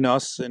between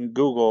us and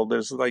Google.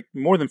 There's like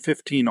more than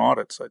 15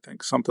 audits, I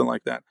think, something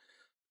like that.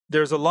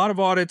 There's a lot of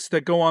audits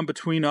that go on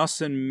between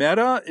us and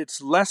Meta.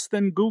 It's less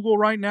than Google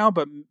right now,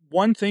 but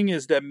one thing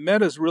is that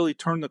Meta's really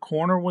turned the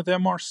corner with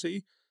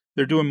MRC.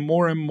 They're doing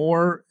more and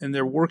more, and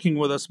they're working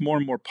with us more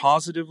and more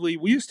positively.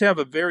 We used to have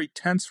a very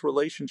tense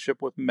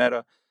relationship with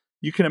Meta.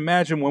 You can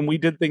imagine when we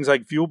did things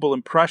like viewable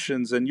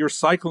impressions and you're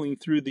cycling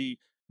through the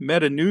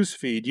Meta news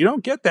feed, you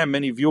don't get that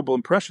many viewable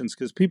impressions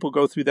because people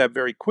go through that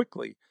very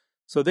quickly.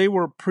 So they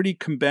were pretty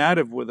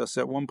combative with us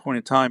at one point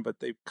in time, but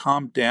they've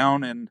calmed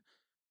down and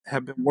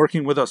have been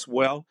working with us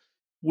well.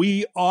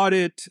 We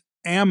audit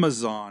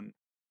Amazon.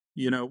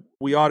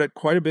 We audit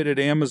quite a bit at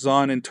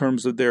Amazon in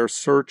terms of their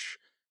search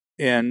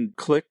and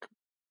click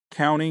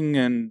counting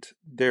and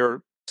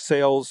their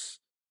sales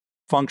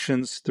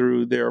functions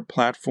through their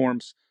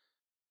platforms.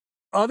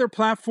 Other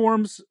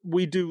platforms,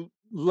 we do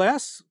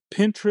less.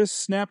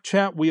 Pinterest,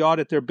 Snapchat, we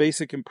audit their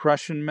basic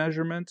impression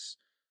measurements.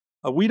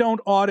 We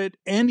don't audit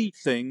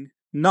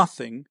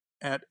nothing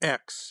at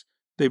X.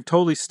 They've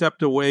totally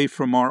stepped away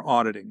from our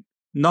auditing.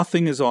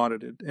 Nothing is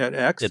audited at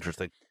X.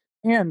 Interesting.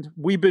 And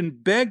we've been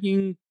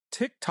begging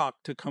TikTok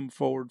to come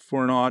forward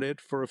for an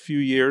audit for a few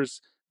years.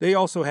 They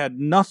also had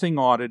nothing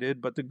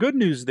audited, but the good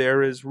news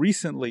there is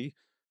recently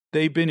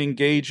they've been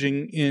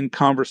engaging in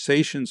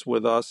conversations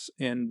with us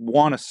and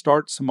want to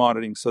start some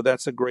auditing. So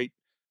that's a great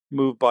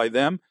move by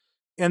them.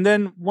 And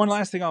then one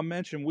last thing I'll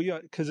mention,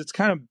 because it's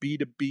kind of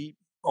B2B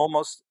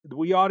almost,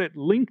 we audit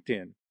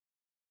LinkedIn.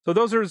 So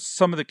those are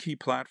some of the key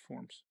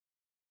platforms.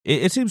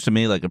 It seems to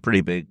me like a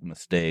pretty big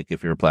mistake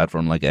if you're a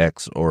platform like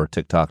X or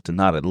TikTok to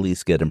not at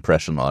least get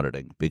impression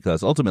auditing,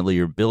 because ultimately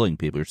you're billing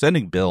people. You're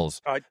sending bills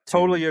I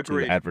totally to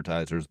agree.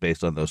 advertisers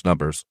based on those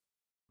numbers.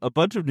 A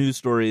bunch of news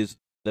stories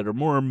that are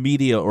more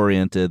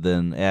media-oriented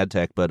than ad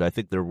tech, but I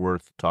think they're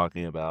worth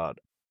talking about.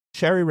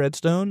 Shari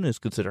Redstone is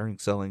considering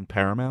selling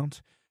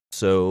Paramount.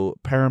 So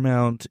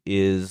Paramount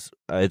is,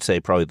 I'd say,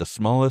 probably the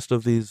smallest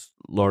of these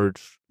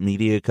large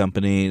media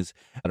companies.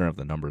 I don't have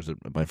the numbers at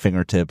my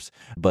fingertips,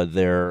 but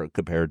they're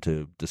compared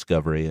to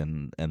Discovery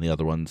and the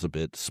other ones a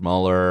bit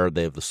smaller.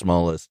 They have the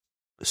smallest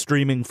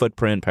streaming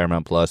footprint.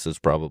 Paramount Plus is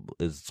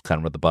kind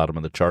of at the bottom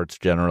of the charts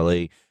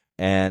generally.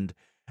 And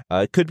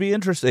it could be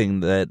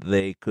interesting that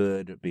they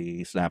could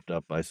be snapped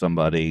up by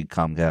somebody,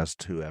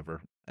 Comcast,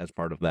 whoever, as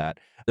part of that.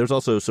 There's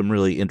also some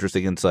really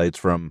interesting insights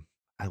from,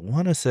 I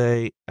want to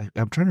say,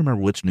 I'm trying to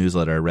remember which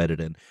newsletter I read it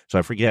in, so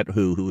I forget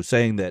who was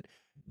saying that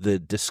the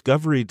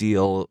Discovery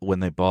deal when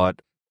they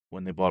bought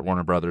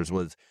Warner Brothers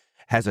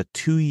has a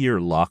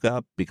 2-year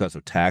lockup because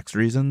of tax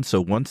reasons.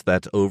 So once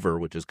that's over,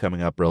 which is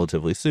coming up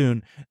relatively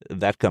soon,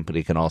 that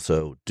company can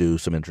also do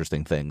some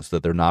interesting things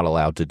that they're not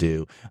allowed to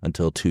do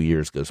until 2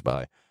 years goes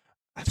by.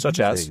 Such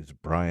as it's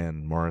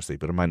Brian Morrissey,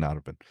 but it might not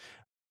have been.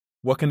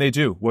 what can they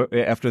do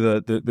after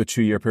the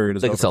 2-year period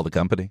is They over? could sell the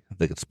company.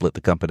 They could split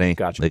the company.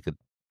 Gotcha. They could,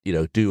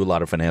 do a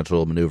lot of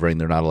financial maneuvering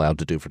they're not allowed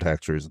to do for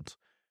tax reasons.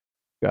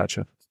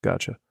 Gotcha.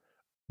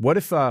 What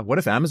if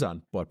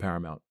Amazon bought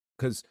Paramount?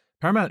 Because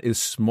Paramount is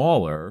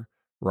smaller,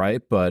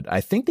 right? But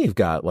I think they've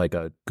got like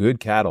a good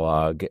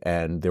catalog,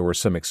 and there were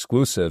some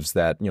exclusives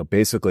that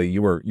basically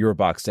you were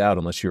boxed out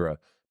unless you're a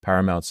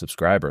Paramount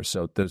subscriber.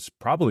 So there's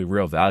probably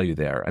real value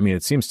there. I mean,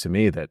 it seems to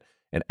me that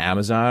an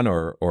Amazon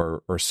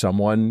or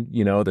someone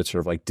that's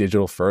sort of like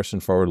digital first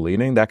and forward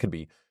leaning, that could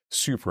be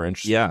super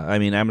interesting. Yeah, I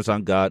mean,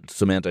 Amazon got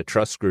some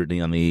antitrust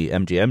scrutiny on the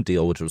MGM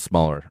deal, which was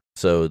smaller.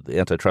 So the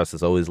antitrust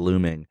is always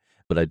looming.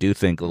 But I do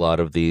think a lot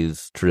of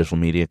these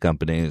traditional media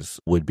companies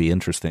would be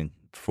interesting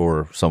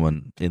for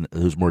someone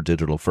who's more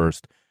digital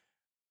first.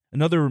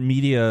 Another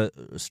media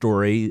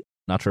story,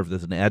 not sure if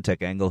there's an ad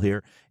tech angle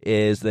here,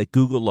 is that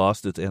Google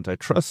lost its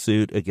antitrust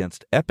suit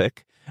against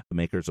Epic, the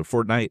makers of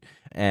Fortnite,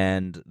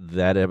 and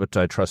that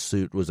antitrust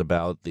suit was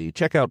about the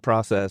checkout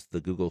process,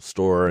 the Google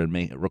store, and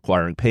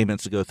requiring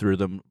payments to go through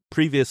them.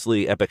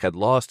 Previously, Epic had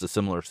lost a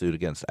similar suit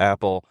against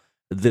Apple.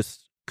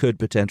 This could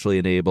potentially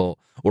enable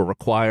or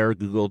require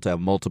Google to have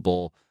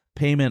multiple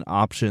payment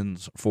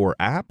options for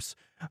apps.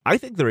 I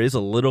think there is a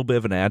little bit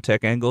of an ad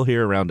tech angle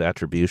here around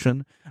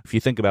attribution. If you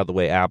think about the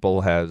way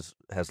Apple has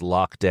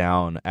locked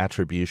down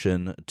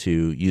attribution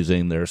to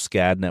using their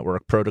SCAD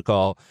network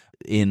protocol,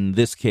 in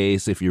this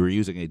case, if you were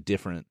using a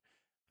different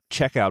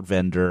checkout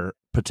vendor,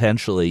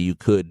 potentially you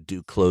could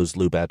do closed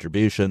loop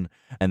attribution,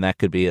 and that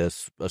could be a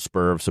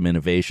spur of some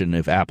innovation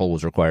if Apple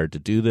was required to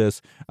do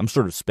this. I'm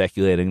sort of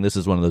speculating. This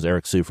is one of those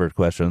Eric Seufert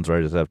questions where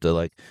I just have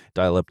to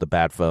dial up the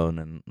bat phone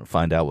and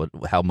find out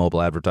how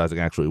mobile advertising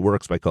actually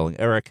works by calling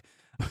Eric.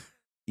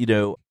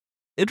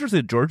 Interested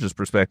in George's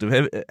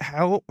perspective.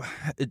 How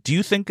do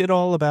you think at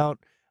all about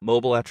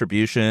mobile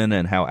attribution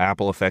and how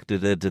Apple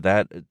affected it? Did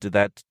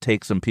that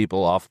take some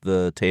people off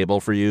the table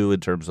for you in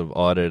terms of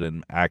audit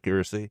and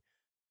accuracy?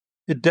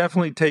 It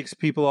definitely takes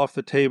people off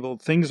the table.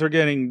 Things are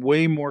getting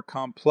way more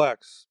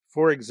complex.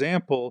 For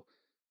example,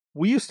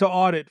 we used to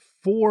audit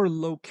 4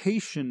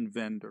 location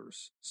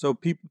vendors. So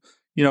people,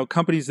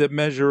 companies that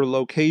measure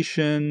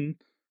location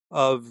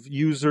of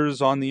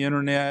users on the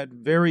internet,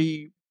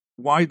 very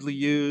widely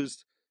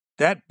used.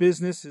 That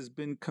business has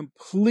been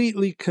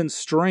completely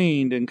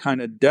constrained and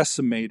kind of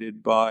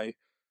decimated by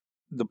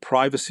the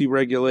privacy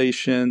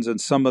regulations and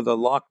some of the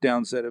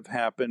lockdowns that have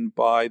happened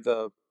by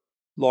the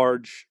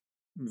large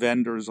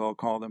vendors, I'll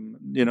call them.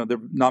 They're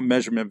not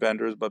measurement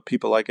vendors, but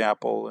people like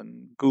Apple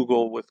and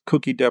Google with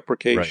cookie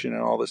deprecation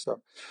and all this stuff.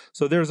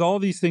 So there's all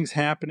these things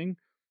happening.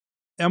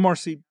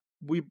 MRC,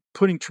 we're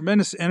putting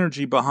tremendous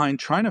energy behind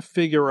trying to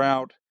figure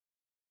out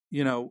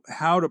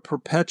how to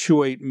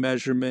perpetuate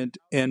measurement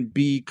and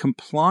be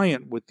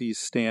compliant with these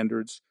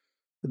standards,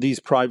 these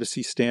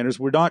privacy standards.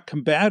 We're not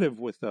combative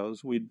with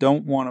those. We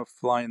don't want to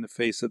fly in the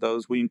face of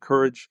those. We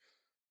encourage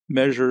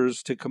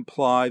measures to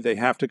comply. They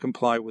have to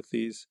comply with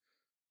these.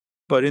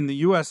 But in the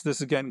U.S.,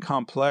 this is getting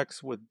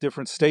complex with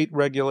different state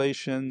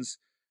regulations.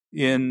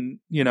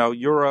 In,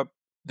 Europe,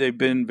 they've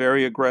been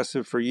very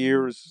aggressive for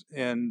years,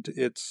 and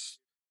it's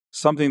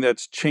something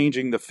that's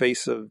changing the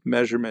face of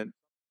measurement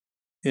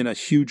in a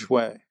huge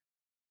way.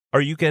 Are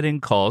you getting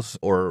calls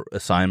or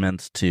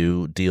assignments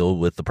to deal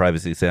with the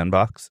privacy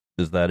sandbox?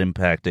 Is that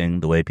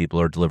impacting the way people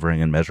are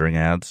delivering and measuring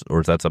ads,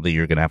 or is that something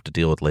you're going to have to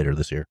deal with later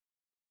this year?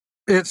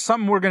 It's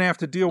something we're going to have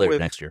to deal with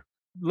next year.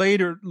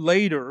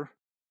 Later,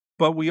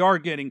 but we are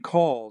getting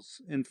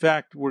calls. In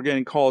fact, we're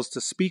getting calls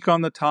to speak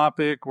on the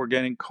topic. We're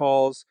getting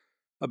calls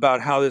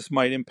about how this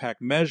might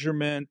impact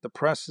measurement. The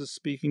press is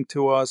speaking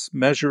to us.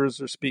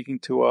 Measurers are speaking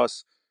to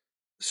us.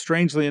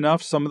 Strangely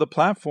enough, some of the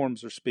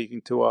platforms are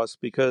speaking to us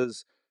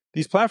because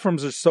these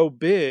platforms are so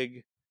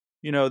big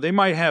They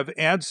might have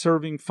ad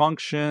serving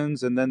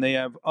functions, and then they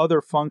have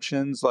other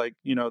functions like,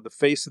 the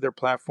face of their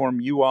platform,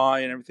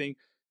 UI and everything.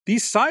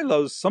 These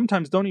silos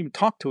sometimes don't even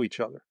talk to each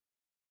other.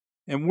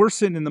 And we're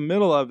sitting in the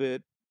middle of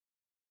it,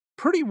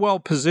 pretty well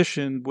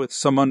positioned with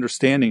some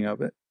understanding of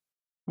it.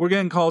 We're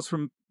getting calls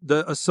from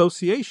the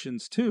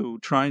associations too,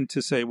 trying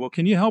to say, well,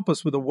 can you help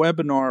us with a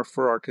webinar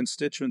for our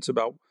constituents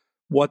about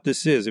what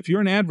this is? If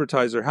you're an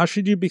advertiser, how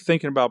should you be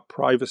thinking about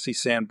Privacy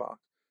Sandbox?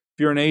 If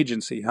you're an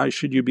agency, how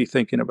should you be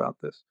thinking about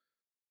this?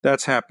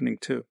 That's happening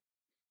too.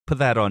 Put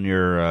that on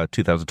your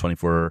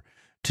 2024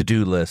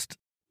 to-do list.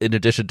 In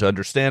addition to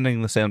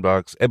understanding the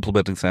sandbox,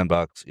 implementing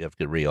sandbox, you have to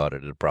get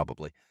re-audited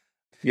probably.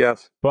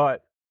 Yes.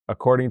 But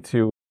according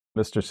to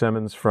Mr.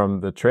 Simmons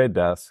from the trade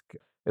desk,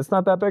 it's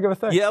not that big of a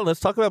thing. Yeah, let's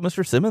talk about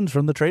Mr. Simmons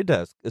from the trade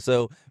desk.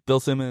 So Bill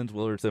Simmons,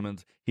 Willard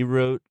Simmons, he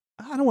wrote,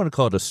 I don't want to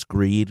call it a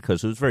screed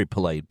because it was very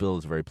polite. Bill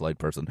is a very polite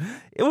person.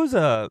 It was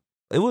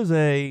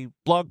a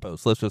blog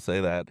post, let's just say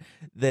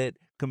that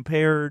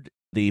compared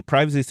the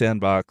Privacy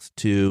Sandbox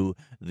to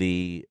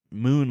the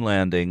moon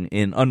landing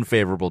in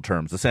unfavorable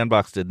terms. The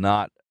sandbox did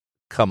not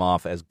come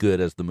off as good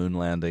as the moon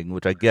landing,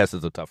 which I guess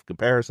is a tough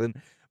comparison.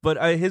 But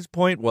his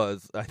point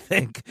was, I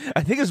think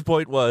his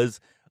point was,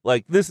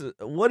 like, this,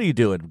 what are you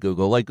doing,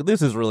 Google? Like,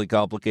 this is really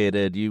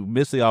complicated. You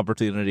miss the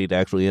opportunity to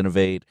actually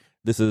innovate.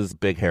 This is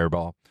big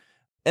hairball.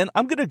 And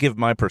I'm going to give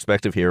my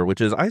perspective here,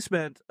 which is I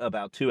spent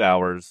about 2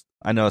 hours.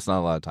 I know it's not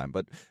a lot of time,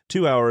 but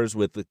 2 hours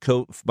with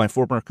my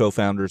former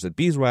co-founders at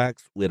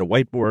Beeswax. We had a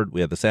whiteboard.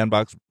 We had the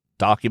sandbox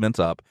documents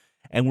up,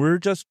 and we're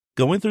just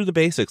going through the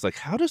basics. Like,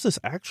 how does this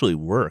actually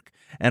work?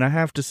 And I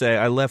have to say,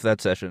 I left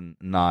that session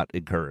not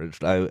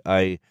encouraged.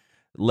 I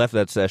left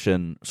that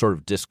session sort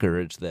of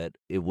discouraged that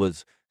it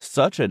was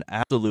such an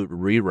absolute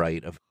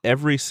rewrite of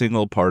every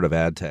single part of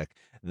ad tech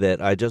that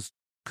I just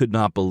could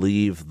not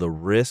believe the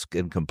risk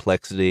and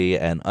complexity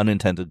and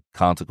unintended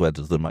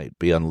consequences that might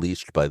be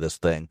unleashed by this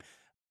thing.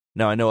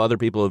 Now, I know other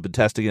people have been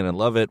testing it and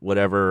love it,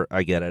 whatever,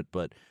 I get it,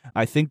 but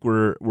I think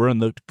we're on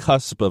the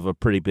cusp of a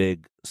pretty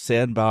big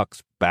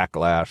sandbox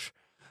backlash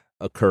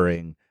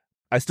occurring.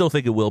 I still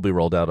think it will be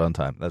rolled out on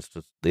time. That's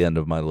just the end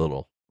of my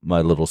little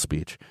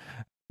speech.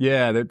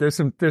 Yeah, there's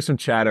some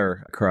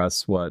chatter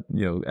across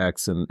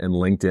X and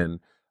LinkedIn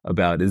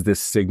about, is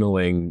this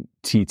signaling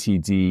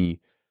TTD,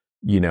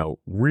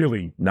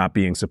 really not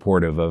being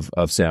supportive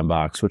of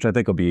Sandbox, which I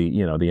think will be,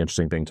 the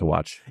interesting thing to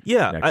watch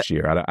next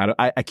year.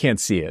 I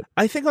can't see it.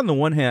 I think on the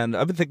one hand,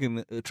 I've been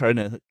thinking, trying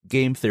to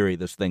game theory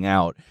this thing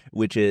out,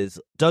 which is,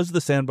 does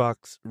the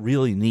Sandbox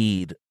really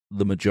need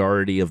the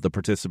majority of the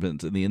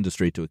participants in the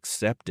industry to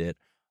accept it?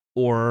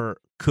 Or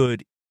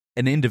could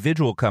an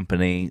individual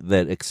company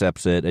that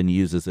accepts it and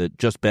uses it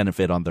just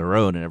benefit on their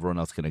own and everyone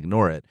else can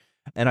ignore it?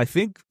 And I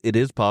think it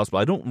is possible.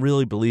 I don't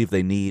really believe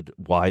they need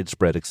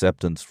widespread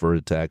acceptance for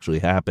it to actually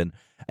happen.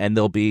 And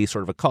there'll be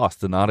sort of a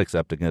cost to not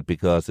accepting it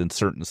because in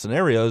certain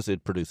scenarios,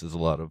 it produces a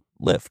lot of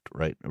lift,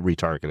 right?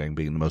 Retargeting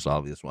being the most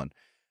obvious one.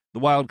 The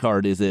wild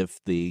card is if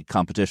the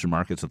Competition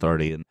Markets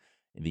Authority in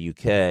the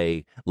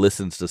UK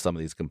listens to some of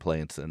these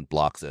complaints and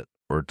blocks it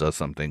or does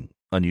something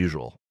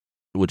unusual,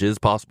 which is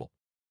possible.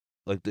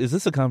 Like, is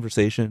this a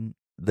conversation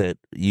that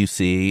you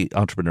see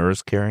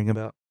entrepreneurs caring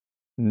about?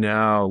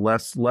 No,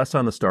 less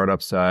on the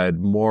startup side,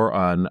 more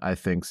on, I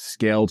think,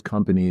 scaled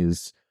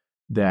companies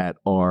that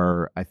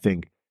are, I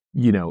think,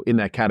 in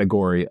that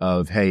category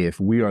of, hey, if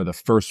we are the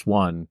first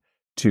one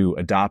to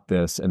adopt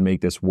this and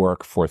make this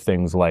work for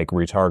things like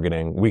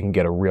retargeting, we can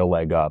get a real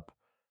leg up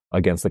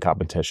against the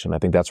competition. I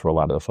think that's where a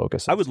lot of the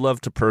focus is. I would love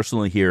to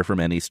personally hear from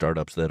any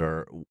startups that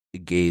are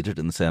engaged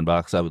in the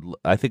sandbox.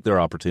 I think there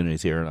are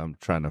opportunities here, and I'm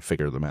trying to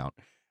figure them out.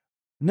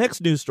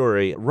 Next news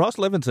story, Ross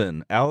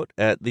Levinson out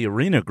at the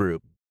Arena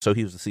Group. So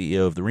he was the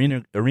CEO of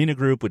the Arena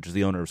Group, which is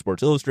the owner of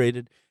Sports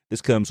Illustrated.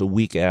 This comes a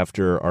week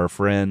after our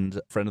friend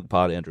of the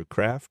pod, Andrew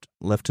Kraft,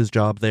 left his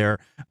job there.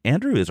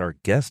 Andrew is our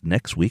guest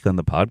next week on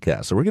the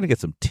podcast, so we're going to get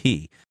some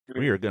tea.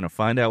 We are going to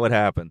find out what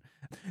happened.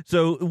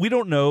 So we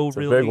don't know it's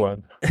really a big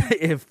one.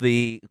 If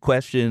the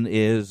question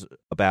is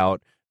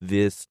about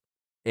this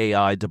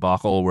AI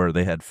debacle where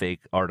they had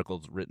fake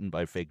articles written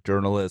by fake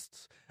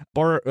journalists.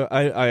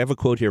 I have a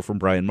quote here from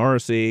Brian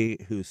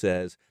Morrissey, who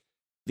says,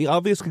 "The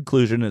obvious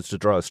conclusion is to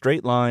draw a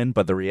straight line,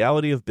 but the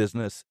reality of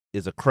business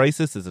is a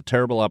crisis is a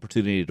terrible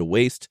opportunity to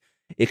waste.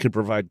 It could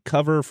provide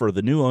cover for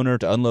the new owner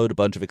to unload a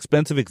bunch of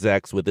expensive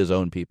execs with his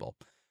own people."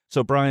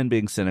 So Brian,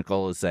 being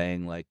cynical, is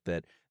saying like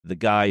that the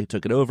guy who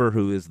took it over,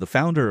 who is the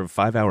founder of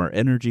 5 Hour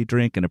Energy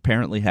Drink and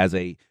apparently has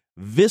a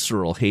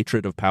visceral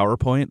hatred of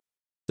PowerPoint,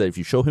 that if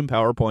you show him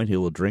PowerPoint, he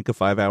will drink a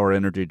 5 Hour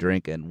Energy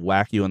Drink and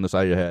whack you on the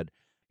side of your head.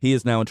 He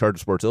is now in charge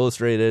of Sports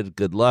Illustrated.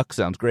 Good luck.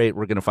 Sounds great.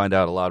 We're going to find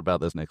out a lot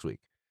about this next week.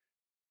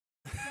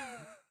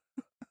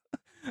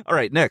 All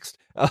right, next.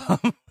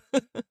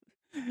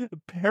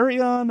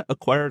 Perion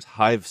acquires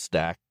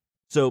Hivestack.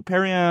 So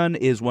Perion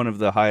is one of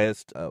the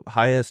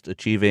highest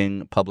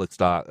achieving public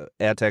stock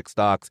ad tech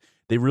stocks.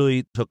 They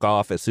really took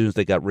off as soon as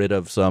they got rid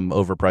of some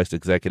overpriced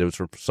executives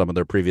from some of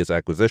their previous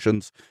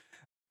acquisitions.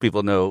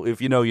 People know,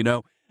 if you know, you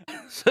know.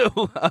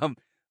 So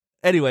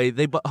Anyway,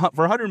 for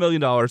 $100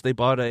 million, they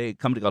bought a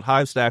company called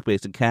Hivestack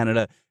based in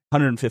Canada,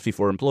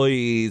 154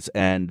 employees,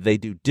 and they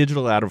do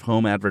digital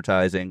out-of-home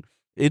advertising.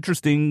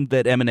 Interesting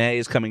that M&A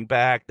is coming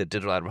back, that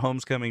digital out-of-home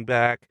is coming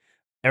back.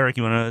 Eric,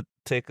 you want to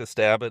take a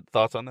stab at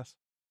thoughts on this?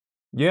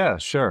 Yeah,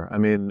 sure. I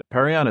mean,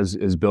 Perion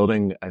is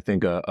building, I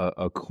think,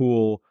 a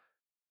cool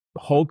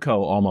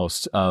holdco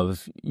almost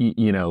of,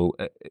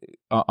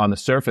 on the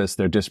surface,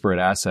 they're disparate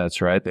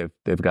assets, right?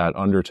 They've got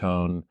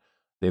Undertone,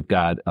 they've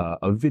got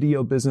a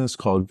video business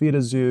called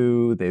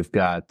VitaZoo, they've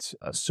got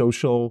a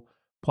social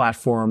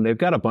platform, they've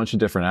got a bunch of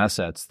different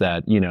assets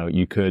that,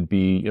 you could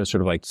be, sort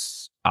of like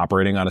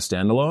operating on a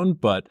standalone.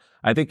 But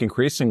I think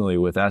increasingly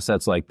with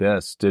assets like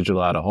this,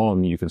 digital out of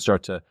home, you can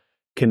start to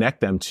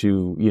connect them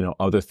to,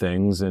 other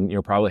things, and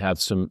you'll probably have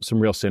some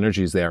real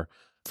synergies there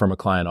from a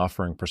client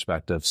offering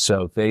perspective.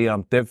 So they've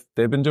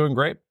been doing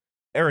great.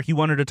 Eric, you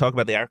wanted to talk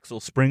about the Axel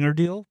Springer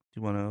deal? Do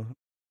you want to?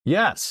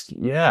 Yes.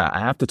 Yeah. I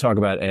have to talk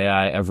about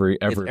AI every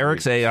It's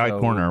Eric's week, AI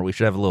corner. We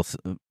should have a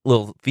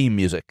little theme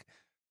music.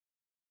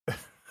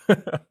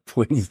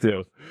 Please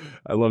do.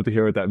 I love to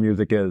hear what that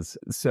music is.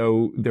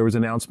 So there was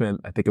an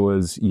announcement, I think it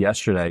was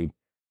yesterday,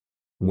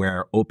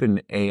 where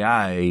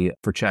OpenAI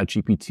for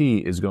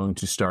ChatGPT is going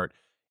to start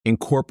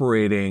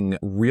incorporating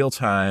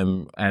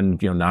real-time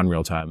and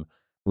non-real-time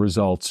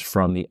results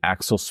from the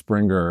Axel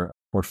Springer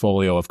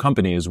portfolio of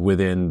companies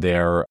within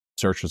their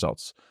search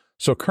results.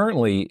 So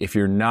currently, if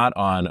you're not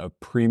on a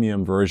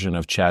premium version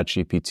of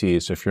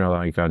ChatGPT, so if you're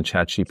like on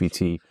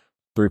ChatGPT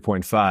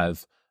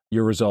 3.5,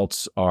 your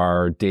results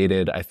are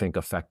dated, I think,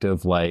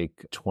 effective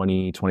like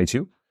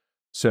 2022.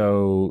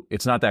 So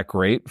it's not that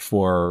great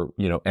for,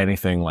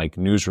 anything like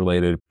news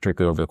related,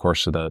 particularly over the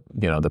course of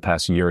the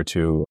past year or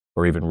two,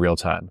 or even real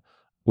time.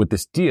 With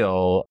this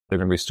deal, they're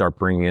going to start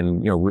bringing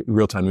in,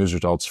 real time news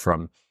results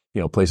from,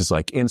 places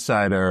like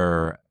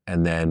Insider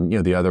and then,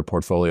 the other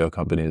portfolio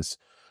companies.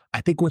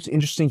 I think what's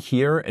interesting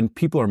here, and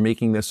people are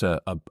making this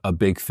a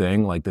big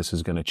thing, like this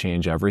is going to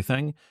change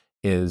everything,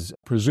 is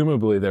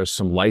presumably there's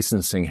some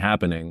licensing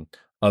happening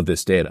of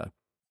this data,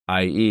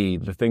 i.e.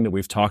 the thing that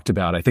we've talked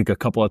about, I think a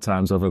couple of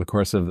times over the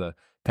course of the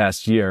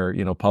past year,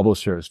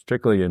 publishers,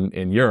 particularly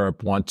in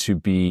Europe, want to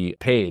be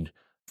paid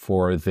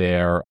for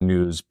their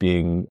news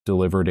being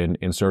delivered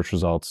in search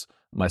results.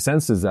 My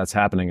sense is that's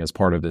happening as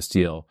part of this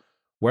deal.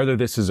 Whether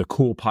this is a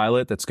cool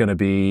pilot that's going to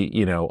be,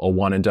 a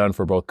one and done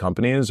for both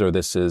companies, or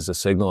this is a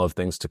signal of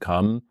things to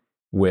come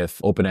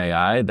with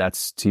OpenAI,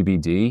 that's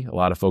TBD. A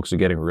lot of folks are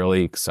getting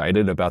really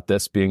excited about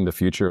this being the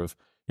future of,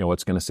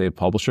 what's going to save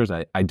publishers.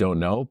 I don't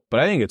know, but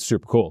I think it's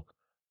super cool.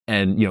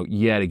 And,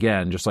 yet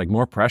again, just like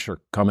more pressure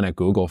coming at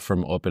Google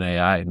from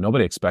OpenAI.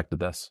 Nobody expected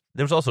this.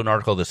 There was also an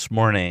article this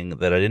morning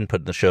that I didn't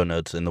put in the show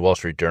notes in the Wall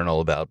Street Journal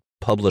about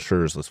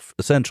publishers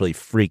essentially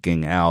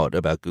freaking out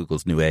about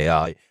Google's new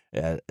AI,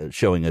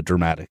 showing a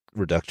dramatic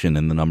reduction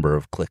in the number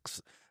of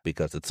clicks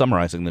because it's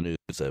summarizing the news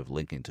instead of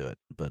linking to it.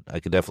 But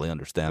I could definitely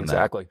understand that.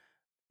 Exactly.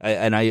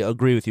 And I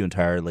agree with you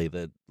entirely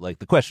that, like,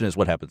 the question is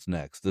what happens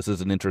next. This is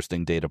an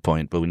interesting data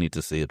point, but we need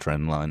to see a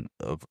trend line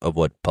of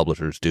what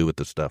publishers do with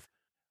this stuff.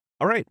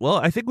 All right. Well,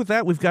 I think with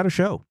that, we've got a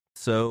show.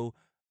 So,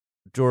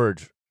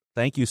 George,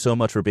 thank you so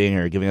much for being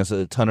here, giving us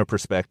a ton of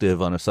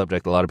perspective on a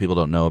subject a lot of people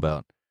don't know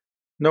about.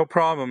 No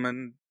problem.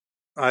 And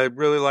I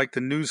really liked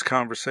the news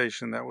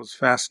conversation. That was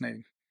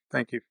fascinating.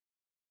 Thank you.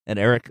 And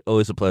Eric,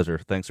 always a pleasure.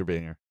 Thanks for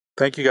being here.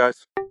 Thank you,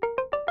 guys.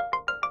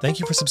 Thank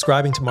you for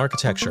subscribing to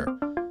Marketecture.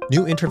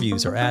 New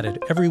interviews are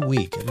added every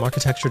week at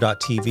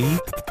marketecture.tv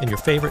and your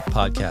favorite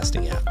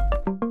podcasting app.